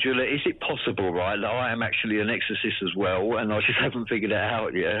told you, is it possible, right, that I am actually an exorcist as well, and I just haven't figured it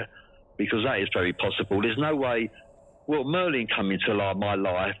out yet, because that is very possible. There's no way. Well, Merlin come into my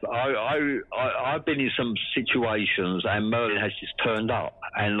life. I've been in some situations, and Merlin has just turned up.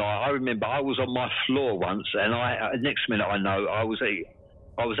 And I remember I was on my floor once, and next minute I know I was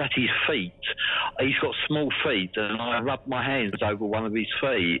at his feet. He's got small feet, and I rubbed my hands over one of his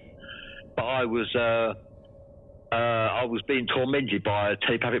feet. But I was being tormented by a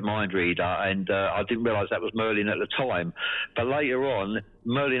telepathic mind reader, and I didn't realise that was Merlin at the time. But later on,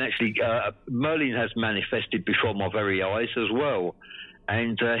 Merlin has manifested before my very eyes as well.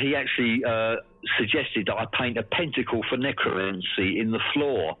 And he actually suggested that I paint a pentacle for necromancy in the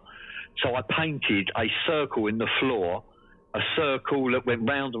floor. So I painted a circle in the floor, a circle that went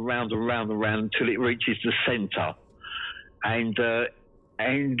round and round and round and round until it reaches the centre. And the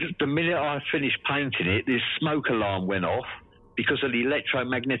minute I finished painting it, this smoke alarm went off because of the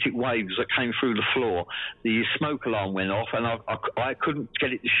electromagnetic waves that came through the floor. The smoke alarm went off, and I couldn't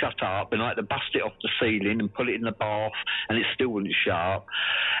get it to shut up, and I had to bust it off the ceiling and put it in the bath, and it still wouldn't shut up.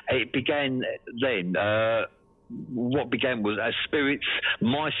 It began then. what began was as spirits,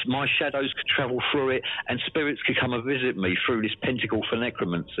 my shadows could travel through it, and spirits could come and visit me through this pentacle for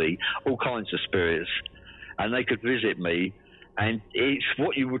necromancy, all kinds of spirits, and they could visit me, and it's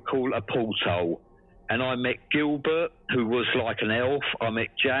what you would call a portal. And I met Gilbert, who was like an elf. I met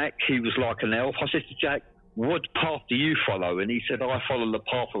Jack, he was like an elf. I said to Jack, what path do you follow? And he said, I follow the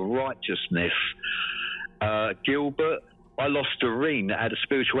path of righteousness. Gilbert, I lost a ring that had a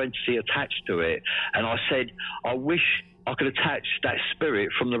spiritual entity attached to it. And I said, I wish I could attach that spirit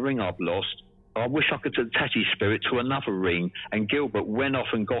from the ring I've lost. I wish I could attach his spirit to another ring. And Gilbert went off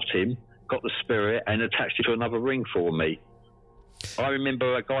and got the spirit and attached it to another ring for me. I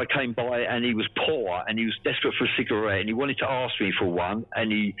remember a guy came by and he was poor and he was desperate for a cigarette and he wanted to ask me for one,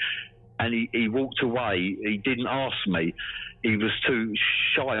 and he walked away. He didn't ask me. He was too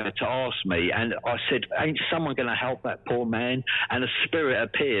shy to ask me. And I said, ain't someone going to help that poor man? And a spirit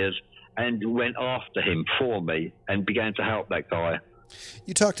appeared and went after him for me and began to help that guy.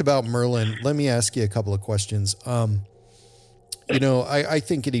 You talked about Merlin. Let me ask you a couple of questions. I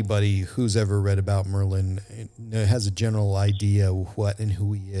think anybody who's ever read about Merlin has a general idea of what and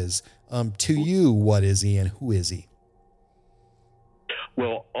who he is. To you, what is he and who is he?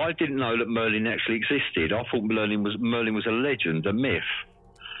 Well, I didn't know that Merlin actually existed. I thought Merlin was a legend, a myth.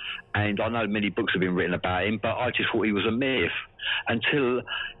 And I know many books have been written about him, but I just thought he was a myth until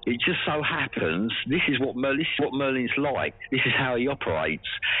it just so happens this is what Merlin's like. This is how he operates.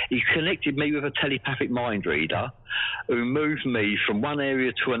 He connected me with a telepathic mind reader who moved me from one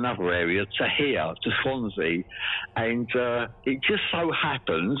area to another area to here, to Swansea. And it just so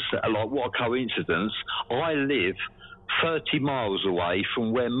happens, like what a coincidence, I live 30 miles away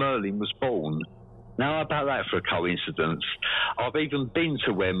from where Merlin was born. Now, how about that for a coincidence? I've even been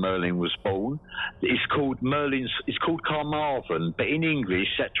to where Merlin was born. It's called Carmarthen, but in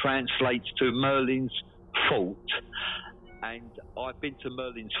English that translates to Merlin's Fort. And I've been to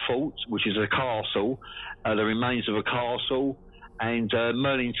Merlin's Fort, which is a castle, the remains of a castle, and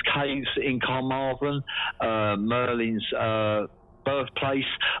Merlin's caves in Carmarthen, Merlin's birthplace.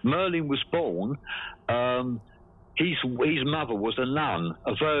 Merlin was born. His mother was a nun,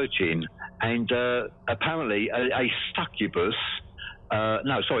 a virgin, and apparently an incubus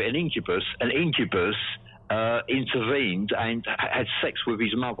intervened and had sex with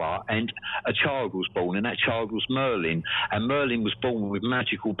his mother, and a child was born, and that child was Merlin. And Merlin was born with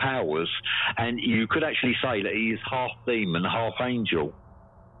magical powers, and you could actually say that he is half demon, half angel.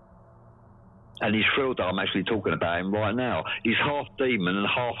 And he's thrilled that I'm actually talking about him right now. He's half demon and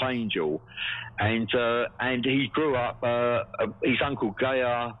half angel. And he grew up, his uncle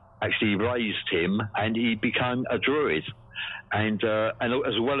Gaia actually raised him, and he became a druid, and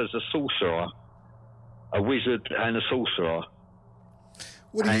as well as a sorcerer, a wizard and a sorcerer.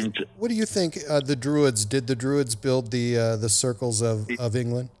 What do you think the Druids, did the Druids build the circles of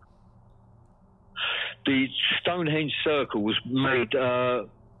England? The Stonehenge circle was made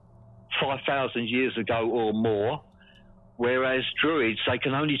 5,000 years ago or more, whereas Druids, they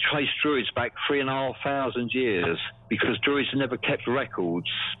can only trace Druids back 3,500 years, because Druids never kept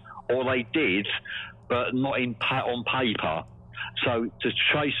records, or they did, but not on paper. So to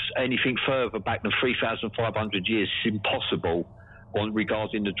trace anything further back than 3,500 years is impossible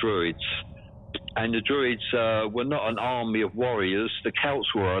regarding the Druids. And the Druids were not an army of warriors. The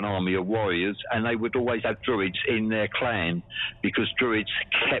Celts were an army of warriors, and they would always have Druids in their clan because Druids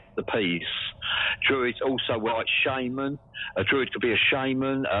kept the peace. Druids also were like Shaman. A Druid could be a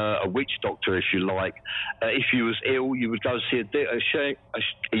Shaman, a witch doctor, if you like. If you was ill, you would go and see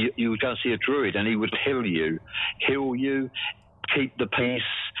a Druid, and he would heal you, keep the peace,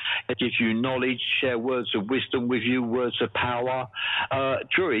 give you knowledge, share words of wisdom with you, words of power.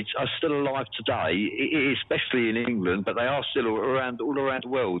 Druids are still alive today, especially in England, but they are still all around the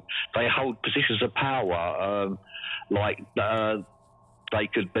world. They hold positions of power, they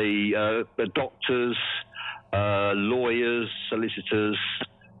could be doctors, lawyers, solicitors,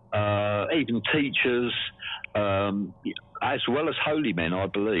 even teachers, as well as holy men, I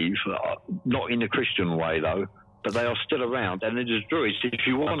believe. Not in a Christian way, though. But they are still around. And there's Druids. If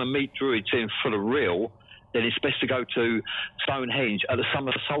you want to meet Druids in for the real, then it's best to go to Stonehenge at the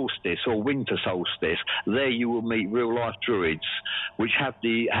summer solstice or winter solstice. There you will meet real-life Druids, which have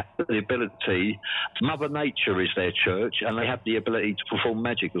the ability. Mother Nature is their church, and they have the ability to perform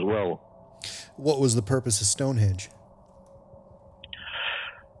magic as well. What was the purpose of Stonehenge?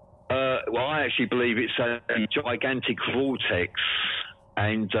 Well, I actually believe it's a gigantic vortex,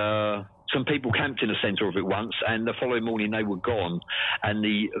 and some people camped in the centre of it once, and the following morning they were gone, and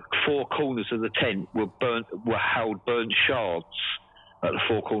the four corners of the tent were burnt shards, at the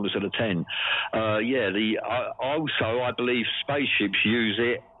four corners of the tent. Also, I believe spaceships use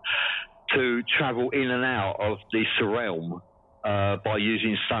it to travel in and out of this realm by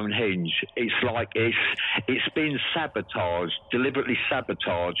using Stonehenge. It's like it's been sabotaged, deliberately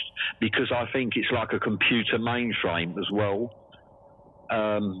sabotaged, because I think it's like a computer mainframe as well.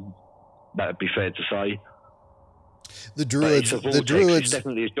 That would be fair to say. The Druids. It's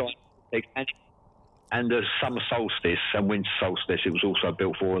definitely a giant. And the summer solstice and winter solstice, it was also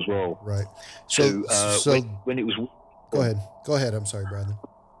built for as well. Right. So when it was. Go ahead. I'm sorry, Bradley.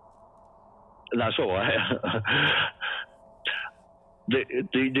 That's all right.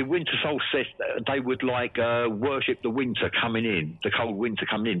 The winter solstice, they would worship the winter coming in, the cold winter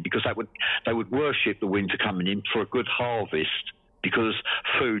coming in, because they would worship the winter coming in for a good harvest, because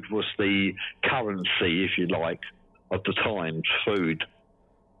food was the currency, if you like, of the times. Food.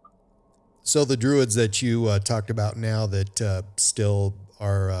 So the Druids that you talked about now that still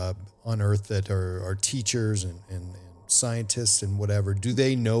are on Earth, that are teachers and scientists and whatever, do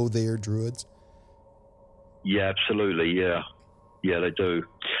they know they are Druids? Yeah, absolutely. Yeah, they do.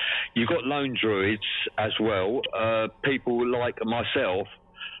 You've got lone Druids as well. People like myself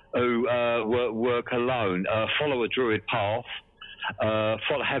who work alone, follow a Druid path,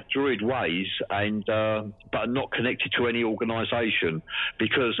 have Druid ways, and but are not connected to any organisation,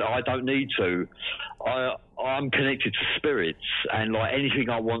 because I don't need to. I'm connected to spirits, and like anything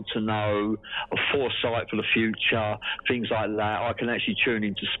I want to know, a foresight for the future, things like that, I can actually tune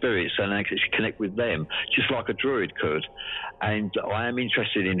into spirits and actually connect with them, just like a Druid could. And I am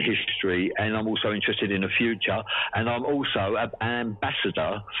interested in history, and I'm also interested in the future, and I'm also an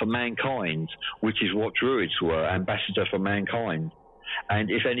ambassador for mankind, which is what Druids were, ambassador for mankind. And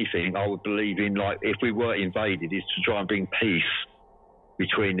if anything, I would believe in, like, if we were invaded, is to try and bring peace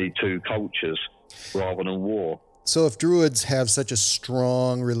between the two cultures rather than war. So if Druids have such a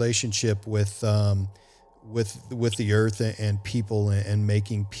strong relationship with the earth and people and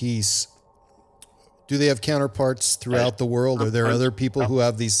making peace, do they have counterparts throughout the world? Are there other people who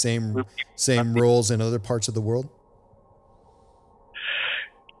have these same roles in other parts of the world?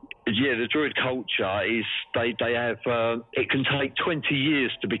 Yeah, the Druid culture is, they have, it can take 20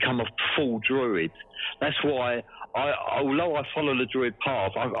 years to become a full Druid. That's why, although I follow the Druid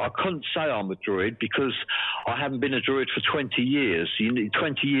path, I couldn't say I'm a Druid, because I haven't been a Druid for 20 years. You need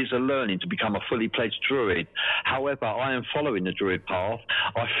 20 years of learning to become a fully pledged Druid. However, I am following the Druid path.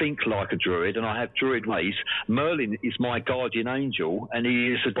 I think like a Druid, and I have Druid ways. Merlin is my guardian angel, and he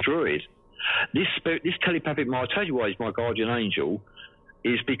is a Druid. This telepathic mind, I'll tell you why he's my guardian angel,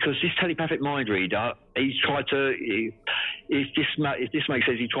 is because this telepathic mind reader, he tried to, if this makes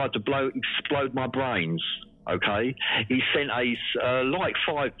sense, he tried to explode my brains, okay? He sent a like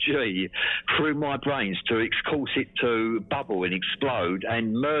 5G through my brains to cause it to bubble and explode,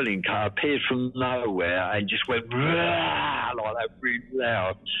 and Merlin appeared from nowhere and just went like that really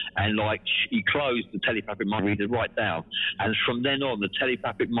loud, and like he closed the telepathic mind reader right down. And from then on, the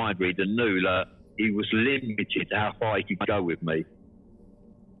telepathic mind reader knew that he was limited to how far he could go with me.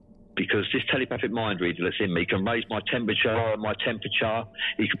 Because this telepathic mind reader that's in me can raise my temperature,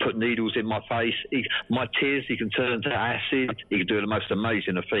 he can put needles in my face, my tears he can turn to acid, he can do the most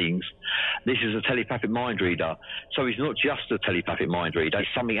amazing of things. This is a telepathic mind reader. So he's not just a telepathic mind reader, he's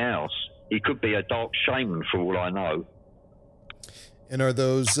something else. He could be a dark shaman for all I know. And are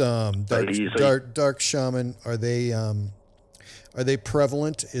those dark shaman, are they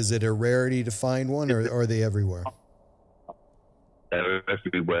prevalent? Is it a rarity to find one, or are they everywhere? They're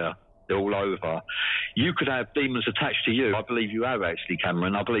everywhere. They're all over. You could have demons attached to you. I believe you have, actually,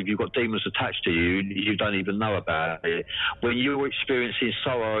 Cameron. I believe you've got demons attached to you. You don't even know about it. When you're experiencing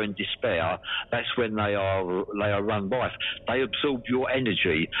sorrow and despair, that's when they are run rife. They absorb your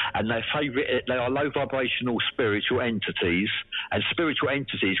energy, and they are low vibrational spiritual entities, and spiritual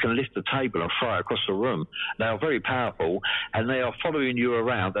entities can lift the table and throw it across the room. They are very powerful, and they are following you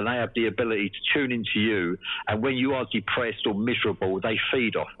around, and they have the ability to tune into you, and when you are depressed or miserable, they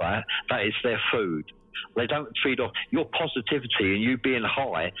feed off that. That is their food. They don't feed off your positivity and you being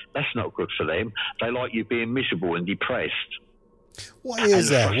high. That's not good for them. They like you being miserable and depressed. Why is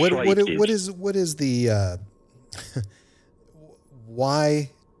that? What is the why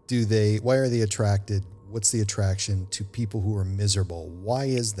are they attracted? What's the attraction to people who are miserable? Why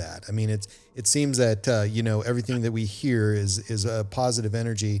is that? I mean, it seems that everything that we hear is a positive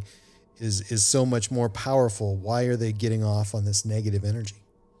energy is so much more powerful. Why are they getting off on this negative energy?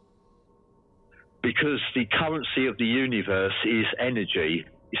 Because the currency of the universe is energy.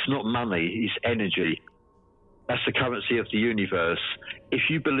 It's not money, it's energy. That's the currency of the universe. If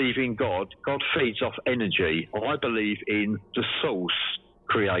you believe in God, God feeds off energy. I believe in the source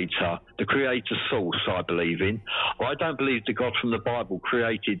creator, the creator source I believe in. I don't believe the God from the Bible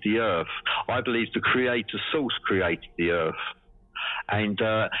created the earth. I believe the creator source created the earth. And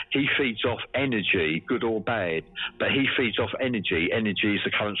he feeds off energy, good or bad, but he feeds off energy. Energy is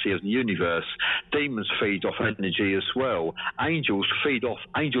the currency of the universe. Demons feed off energy as well. Angels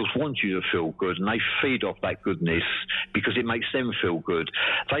want you to feel good, and they feed off that goodness because it makes them feel good.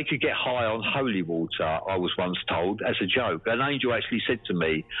 They could get high on holy water, I was once told, as a joke. An angel actually said to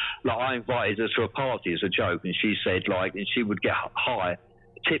me, like, I invited her to a party as a joke, and she said, like, and she would get high,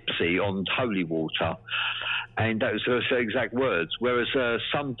 tipsy on holy water, and that was her exact words. Whereas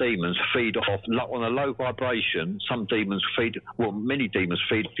some demons feed off on a low vibration. Some demons many demons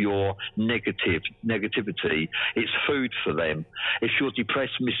feed off your negativity. It's food for them. If you're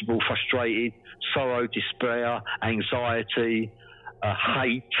depressed, miserable, frustrated, sorrow, despair, anxiety,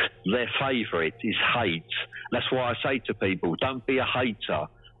 hate, their favourite is hate. That's why I say to people, don't be a hater.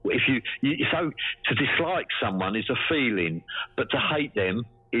 If so to dislike someone is a feeling, but to hate them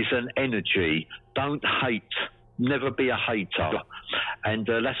is an energy. Don't hate. Never be a hater. And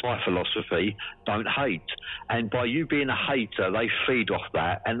that's my philosophy. Don't hate. And by you being a hater, they feed off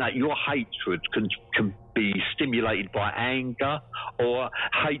that, and that your hatred can be stimulated by anger, or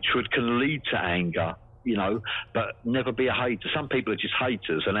hatred can lead to anger. But never be a hater. Some people are just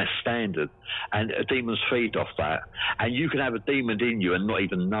haters, and that's standard. And demons feed off that. And you can have a demon in you and not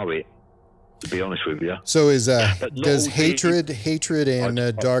even know it, to be honest with you. So does hatred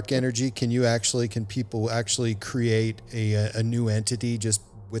and dark energy, can people actually create a new entity just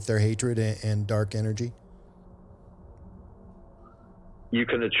with their hatred and dark energy? You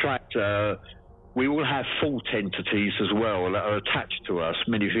can attract... we all have fault entities as well that are attached to us.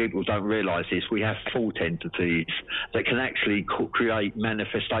 Many people don't realise this. We have fault entities that can actually create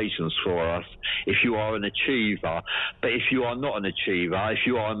manifestations for us if you are an achiever. But if you are not an achiever, if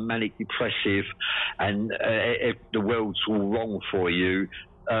you are manic depressive and if the world's all wrong for you,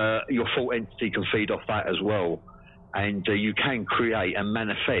 your fault entity can feed off that as well. And you can create and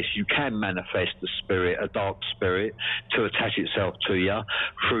manifest. You can manifest the spirit, a dark spirit, to attach itself to you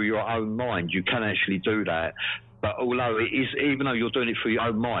through your own mind. You can actually do that. But although it is, even though you're doing it through your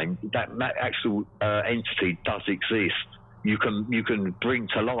own mind, that actual entity does exist. You can bring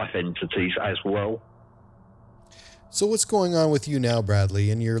to life entities as well. So what's going on with you now, Bradley,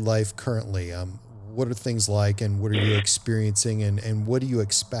 in your life currently? What are things like, and what are you experiencing, and what do you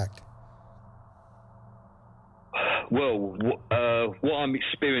expect? Well, what I'm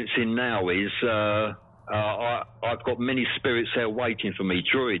experiencing now is I've got many spirits there waiting for me.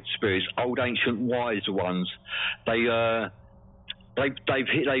 Druid spirits, old ancient wise ones. They've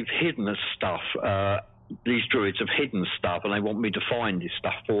hidden the stuff. These druids have hidden stuff, and they want me to find this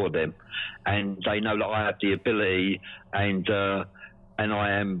stuff for them. And they know that I have the ability, and I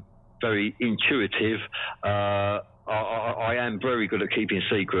am very intuitive. I am very good at keeping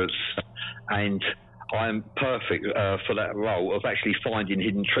secrets, and I am perfect for that role of actually finding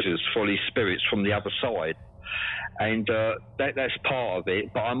hidden treasures for these spirits from the other side, and that's part of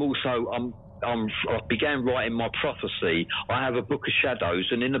it. But I began writing my prophecy. I have a book of shadows,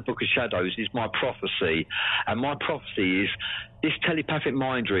 and in the book of shadows is my prophecy. And my prophecy is this telepathic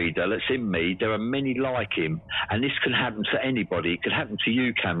mind reader that's in me. There are many like him, and this can happen to anybody. It could happen to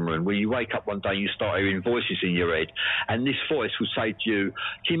you, Cameron, where you wake up one day and you start hearing voices in your head, and this voice will say to you,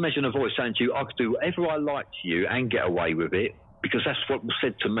 can you imagine a voice saying to you, I could do whatever I like to you and get away with it? Because that's what was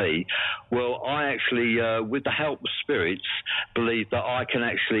said to me. Well, I actually, with the help of spirits, believe that I can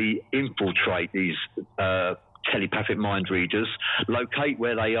actually infiltrate these telepathic mind readers, locate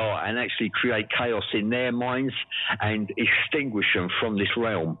where they are, and actually create chaos in their minds and extinguish them from this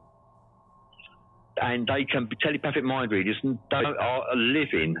realm. And they can be telepathic mind readers. They are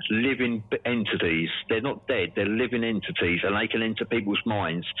living entities. They're not dead. They're living entities, and they can enter people's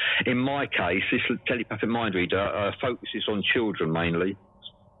minds. In my case, this telepathic mind reader focuses on children mainly.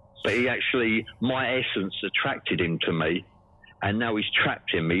 But my essence attracted him to me, and now he's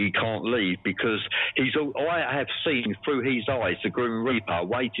trapped in me. He can't leave because I have seen through his eyes the Grim Reaper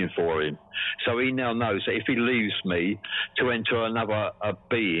waiting for him. So he now knows that if he leaves me to enter another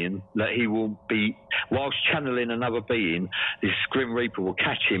being, that he will be, whilst channeling another being, this Grim Reaper will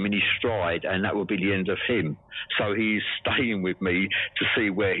catch him in his stride, and that will be the end of him. So he's staying with me to see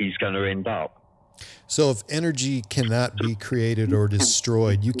where he's going to end up. So if energy cannot be created or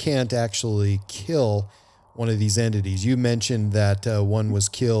destroyed, you can't actually kill one of these entities. You mentioned that one was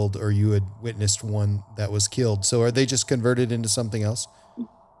killed, or you had witnessed one that was killed. So are they just converted into something else?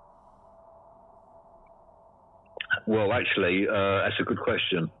 Well, actually, that's a good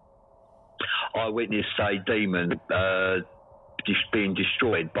question. I witnessed a demon being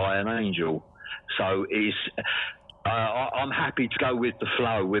destroyed by an angel. So I'm happy to go with the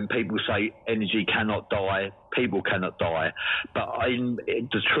flow when people say energy cannot die, people cannot die. But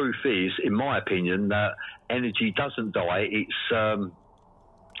the truth is, in my opinion, that energy doesn't die.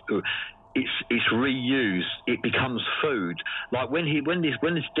 It's reused. It becomes food. Like when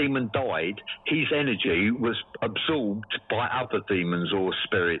this demon died, his energy was absorbed by other demons or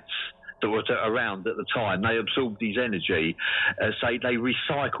spirits that were around at the time. They absorbed his energy, they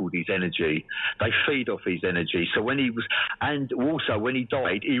recycled his energy, they feed off his energy. So when he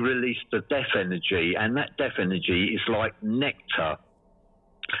died, he released the death energy, and that death energy is like nectar.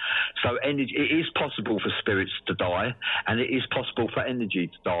 So energy, it is possible for spirits to die, and it is possible for energy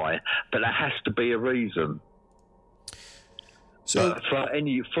to die, but there has to be a reason. So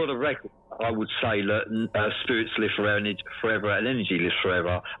for the record, I would say that spirits live forever and energy lives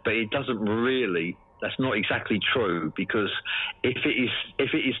forever, but it doesn't really. That's not exactly true, because if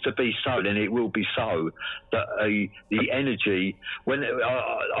it is to be so, then it will be so. That the energy, when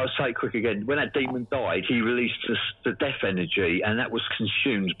I'll say it quick again, when that demon died, he released the death energy, and that was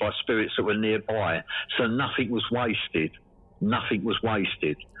consumed by spirits that were nearby. So nothing was wasted. Nothing was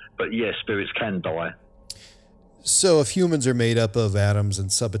wasted. But yes, spirits can die. So if humans are made up of atoms and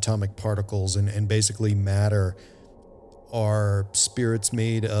subatomic particles and basically matter, are spirits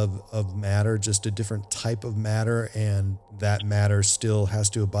made of matter, just a different type of matter, and that matter still has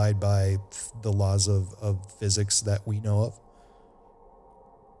to abide by the laws of physics that we know of?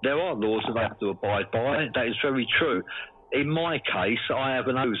 There are laws that they have to abide by. That is very true. In my case, I have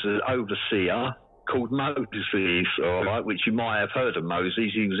an overseer called Moses, all right, which you might have heard of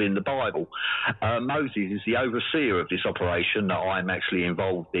Moses. He was in the Bible. Moses is the overseer of this operation that I'm actually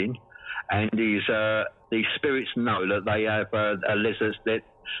involved in, and the spirits know that they have that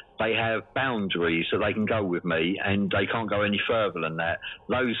they have boundaries that they can go with me, and they can't go any further than that.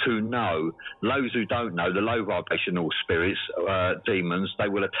 Those who know, those who don't know, the low vibrational spirits, demons, they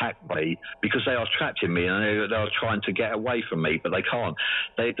will attack me because they are trapped in me, and they are trying to get away from me, but they can't.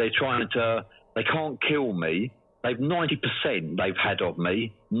 They can't kill me. They've 90% they've had of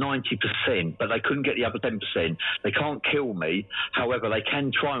me, 90%, but they couldn't get the other 10%. They can't kill me. However, they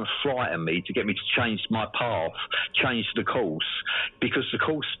can try and frighten me to get me to change my path, change the course, because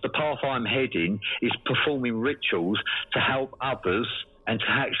the path I'm heading is performing rituals to help others and to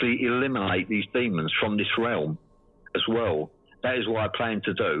actually eliminate these demons from this realm as well. That is what I plan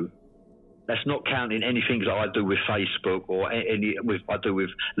to do. That's not counting anything that I do with Facebook or I do with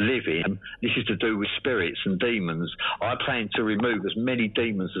living. This is to do with spirits and demons. I plan to remove as many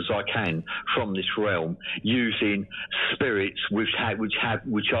demons as I can from this realm using spirits which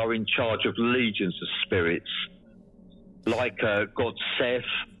are in charge of legions of spirits, like God Seth,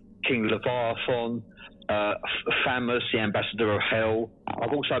 King Leviathan, Thamus, the ambassador of hell.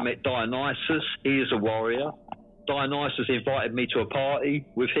 I've also met Dionysus. He is a warrior. Dionysus invited me to a party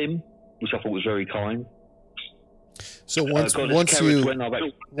with him, which I thought was very kind. So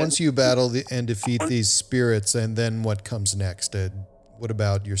once you battle and defeat these spirits, and then what comes next? What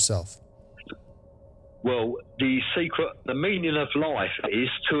about yourself? Well, the meaning of life is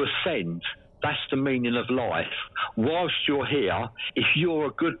to ascend. That's the meaning of life. Whilst you're here, if you're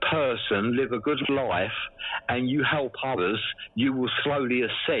a good person, live a good life, and you help others, you will slowly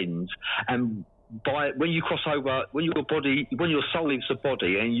ascend. And when you cross over, when your soul leaves the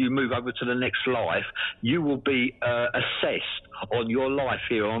body and you move over to the next life, you will be assessed on your life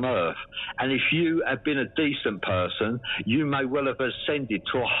here on Earth. And if you have been a decent person, you may well have ascended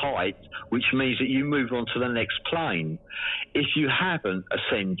to a height, which means that you move on to the next plane. If you haven't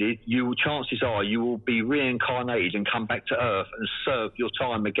ascended, chances are you will be reincarnated and come back to Earth and serve your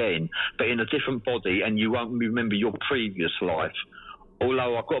time again, but in a different body, and you won't remember your previous life.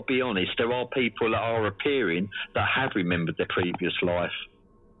 Although I've got to be honest, there are people that are appearing that have remembered their previous life.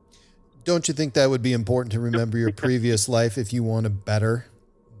 Don't you think that would be important to remember your previous life if you want to better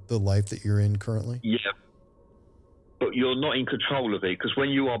the life that you're in currently? Yeah. But you're not in control of it, because when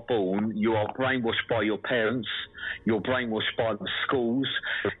you are born, you are brainwashed by your parents, you're brainwashed by the schools,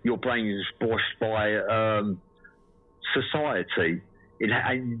 you're brainwashed by society.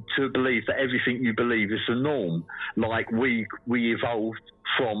 And to believe that everything you believe is the norm. Like we evolved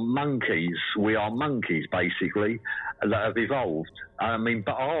from monkeys. We are monkeys, basically, that have evolved. I mean,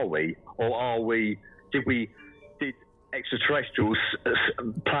 but are we? Or did extraterrestrials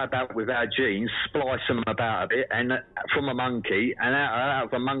play about with our genes, splice them about a bit, and from a monkey, and out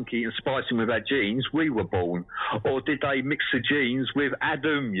of a monkey and splice them with our genes, we were born? Or did they mix the genes with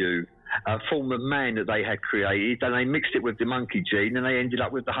Adamu? a form of man that they had created, and they mixed it with the monkey gene, and they ended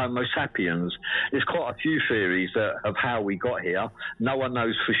up with the Homo sapiens. There's quite a few theories of how we got here. No one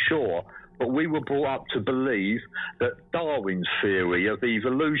knows for sure. But we were brought up to believe that Darwin's theory of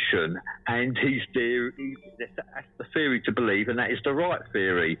evolution and his theory, that's the theory to believe, and that is the right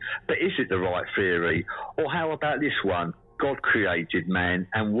theory. But is it the right theory? Or how about this one? God created man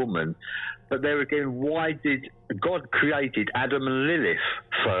and woman. But there again, why did God created Adam and Lilith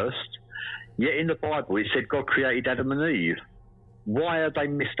first? Yet in the Bible it said God created Adam and Eve. Why have they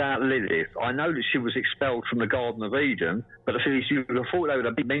missed out Lilith? I know that she was expelled from the Garden of Eden, but the thing is, you would have thought they would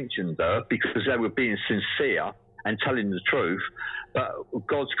have mentioned her because they were being sincere and telling the truth. But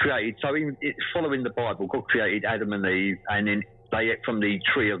God's created, so following the Bible, God created Adam and Eve, and then they ate from the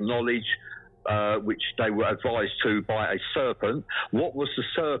tree of knowledge, which they were advised to by a serpent. What was the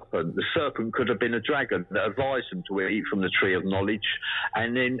serpent? The serpent could have been a dragon that advised them to eat from the tree of knowledge.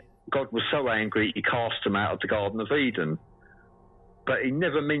 And then God was so angry, he cast them out of the Garden of Eden. But he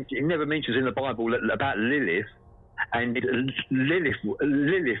never mentions in the Bible about Lilith. And Lilith,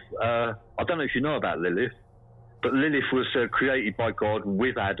 I don't know if you know about Lilith, but Lilith was created by God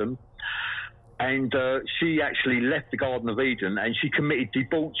with Adam. And she actually left the Garden of Eden and she committed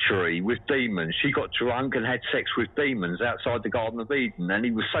debauchery with demons. She got drunk and had sex with demons outside the Garden of Eden. And he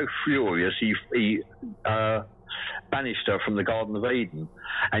was so furious, he banished her from the Garden of Eden.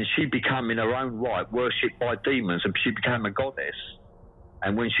 And she became, in her own right, worshipped by demons, and she became a goddess.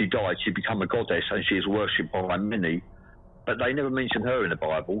 And when she died, she became a goddess, and she is worshipped by many. But they never mention her in the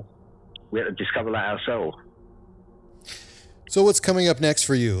Bible. We had to discover that ourselves. So what's coming up next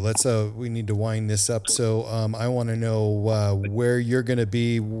for you? We need to wind this up. So I want to know where you're going to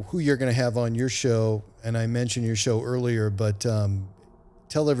be, who you're going to have on your show. And I mentioned your show earlier, but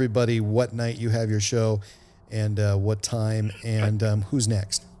tell everybody what night you have your show and what time and who's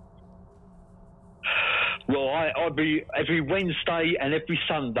next. Well, I'll be every Wednesday and every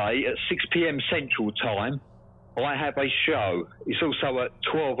Sunday at 6 p.m. Central Time. I have a show. It's also at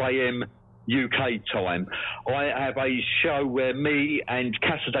 12 a.m. UK time. I have a show where me and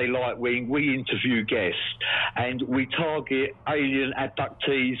Cassidy Lightwing, we interview guests, and we target alien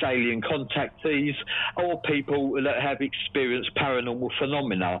abductees, alien contactees, or people that have experienced paranormal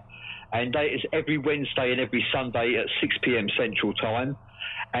phenomena. And that is every Wednesday and every Sunday at 6 p.m. Central Time.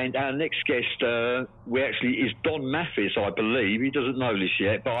 And our next guest, is Don Mathis, I believe. He doesn't know this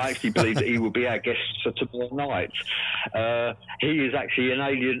yet, but I actually believe that he will be our guest for tomorrow night. He is actually an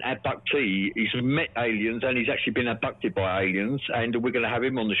alien abductee. He's met aliens, and he's actually been abducted by aliens, and we're going to have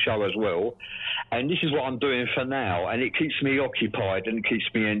him on the show as well. And this is what I'm doing for now, and it keeps me occupied and it keeps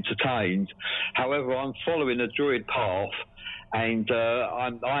me entertained. However, I'm following a druid path, and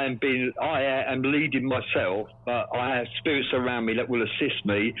I am leading myself, but I have spirits around me that will assist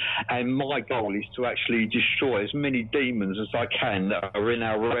me, and my goal is to actually destroy as many demons as I can that are in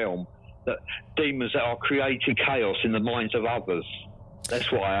our realm, that demons that are creating chaos in the minds of others.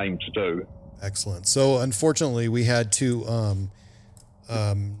 That's what I aim to do. Excellent. So unfortunately we had to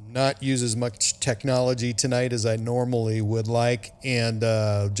not use as much technology tonight as I normally would like, and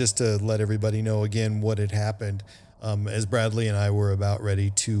just to let everybody know again what had happened. As Bradley and I were about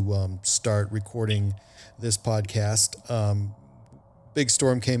ready to start recording this podcast, big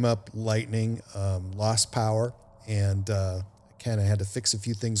storm came up, lightning, lost power, and kind of had to fix a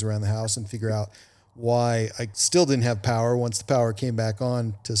few things around the house and figure out why I still didn't have power once the power came back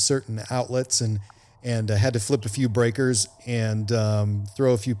on to certain outlets, and had to flip a few breakers and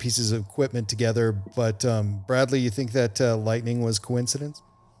throw a few pieces of equipment together. But Bradley, you think that lightning was coincidence?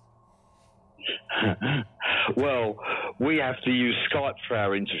 Well, we have to use Skype for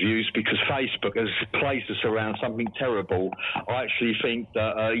our interviews because Facebook has placed us around something terrible. I actually think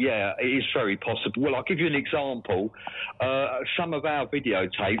that, it is very possible. Well, I'll give you an example. Some of our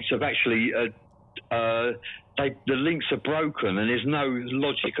videotapes have actually... the links are broken and there's no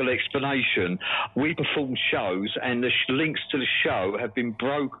logical explanation. We perform shows and the links to the show have been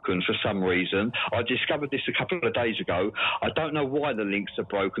broken for some reason. I discovered this a couple of days ago. I don't know why the links are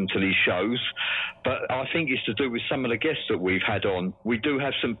broken to these shows, but I think it's to do with some of the guests that we've had on. We do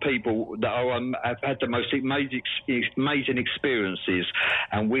have some people that have had the most amazing experiences,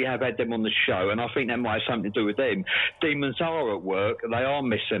 and we have had them on the show, and I think that might have something to do with them. Demons are at work, they are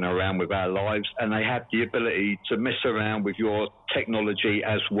messing around with our lives, and they have the ability to mess around with your technology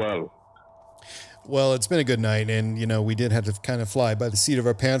as well. Well, it's been a good night, and we did have to kind of fly by the seat of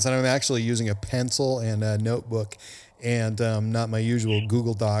our pants, and I'm actually using a pencil and a notebook and not my usual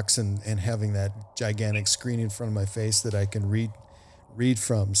Google Docs and having that gigantic screen in front of my face that I can read read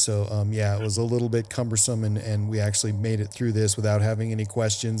from. So, yeah, it was a little bit cumbersome, and we actually made it through this without having any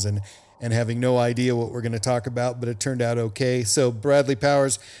questions and having no idea what we're going to talk about, but it turned out okay. So, Bradley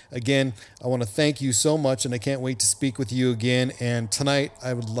Powers, again, I want to thank you so much, and I can't wait to speak with you again. And tonight,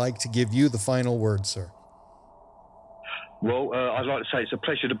 I would like to give you the final word, sir. Well, I'd like to say it's a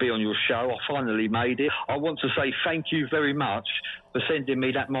pleasure to be on your show. I finally made it. I want to say thank you very much for sending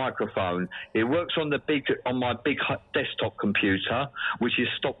me that microphone. It works on my big desktop computer, which has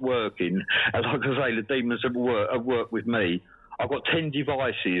stopped working. And like I say, the demons have worked with me. I've got 10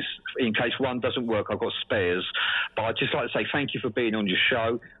 devices. In case one doesn't work, I've got spares. But I'd just like to say thank you for being on your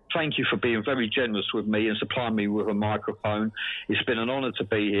show. Thank you for being very generous with me and supplying me with a microphone. It's been an honour to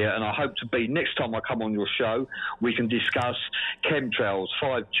be here, and I hope to be, next time I come on your show, we can discuss chemtrails,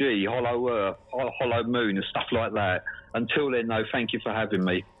 5G, hollow Earth, hollow moon, and stuff like that. Until then, though, thank you for having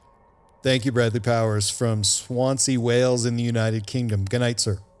me. Thank you, Bradley Powers from Swansea, Wales in the United Kingdom. Good night,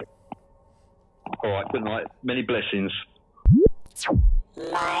 sir. All right, good night. Many blessings.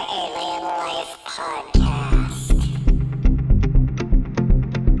 My Alien Life Podcast.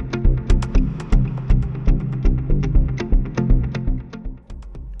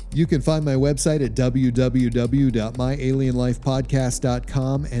 You can find my website at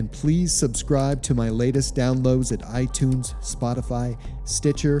www.myalienlifepodcast.com, and please subscribe to my latest downloads at iTunes, Spotify,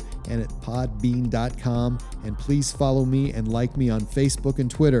 Stitcher, and at podbean.com. And please follow me and like me on Facebook and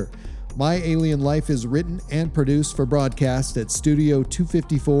Twitter. My Alien Life is written and produced for broadcast at Studio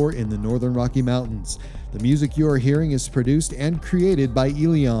 254 in the Northern Rocky Mountains. The music you are hearing is produced and created by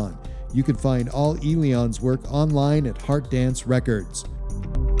Elion. You can find all Elion's work online at Heart Dance Records.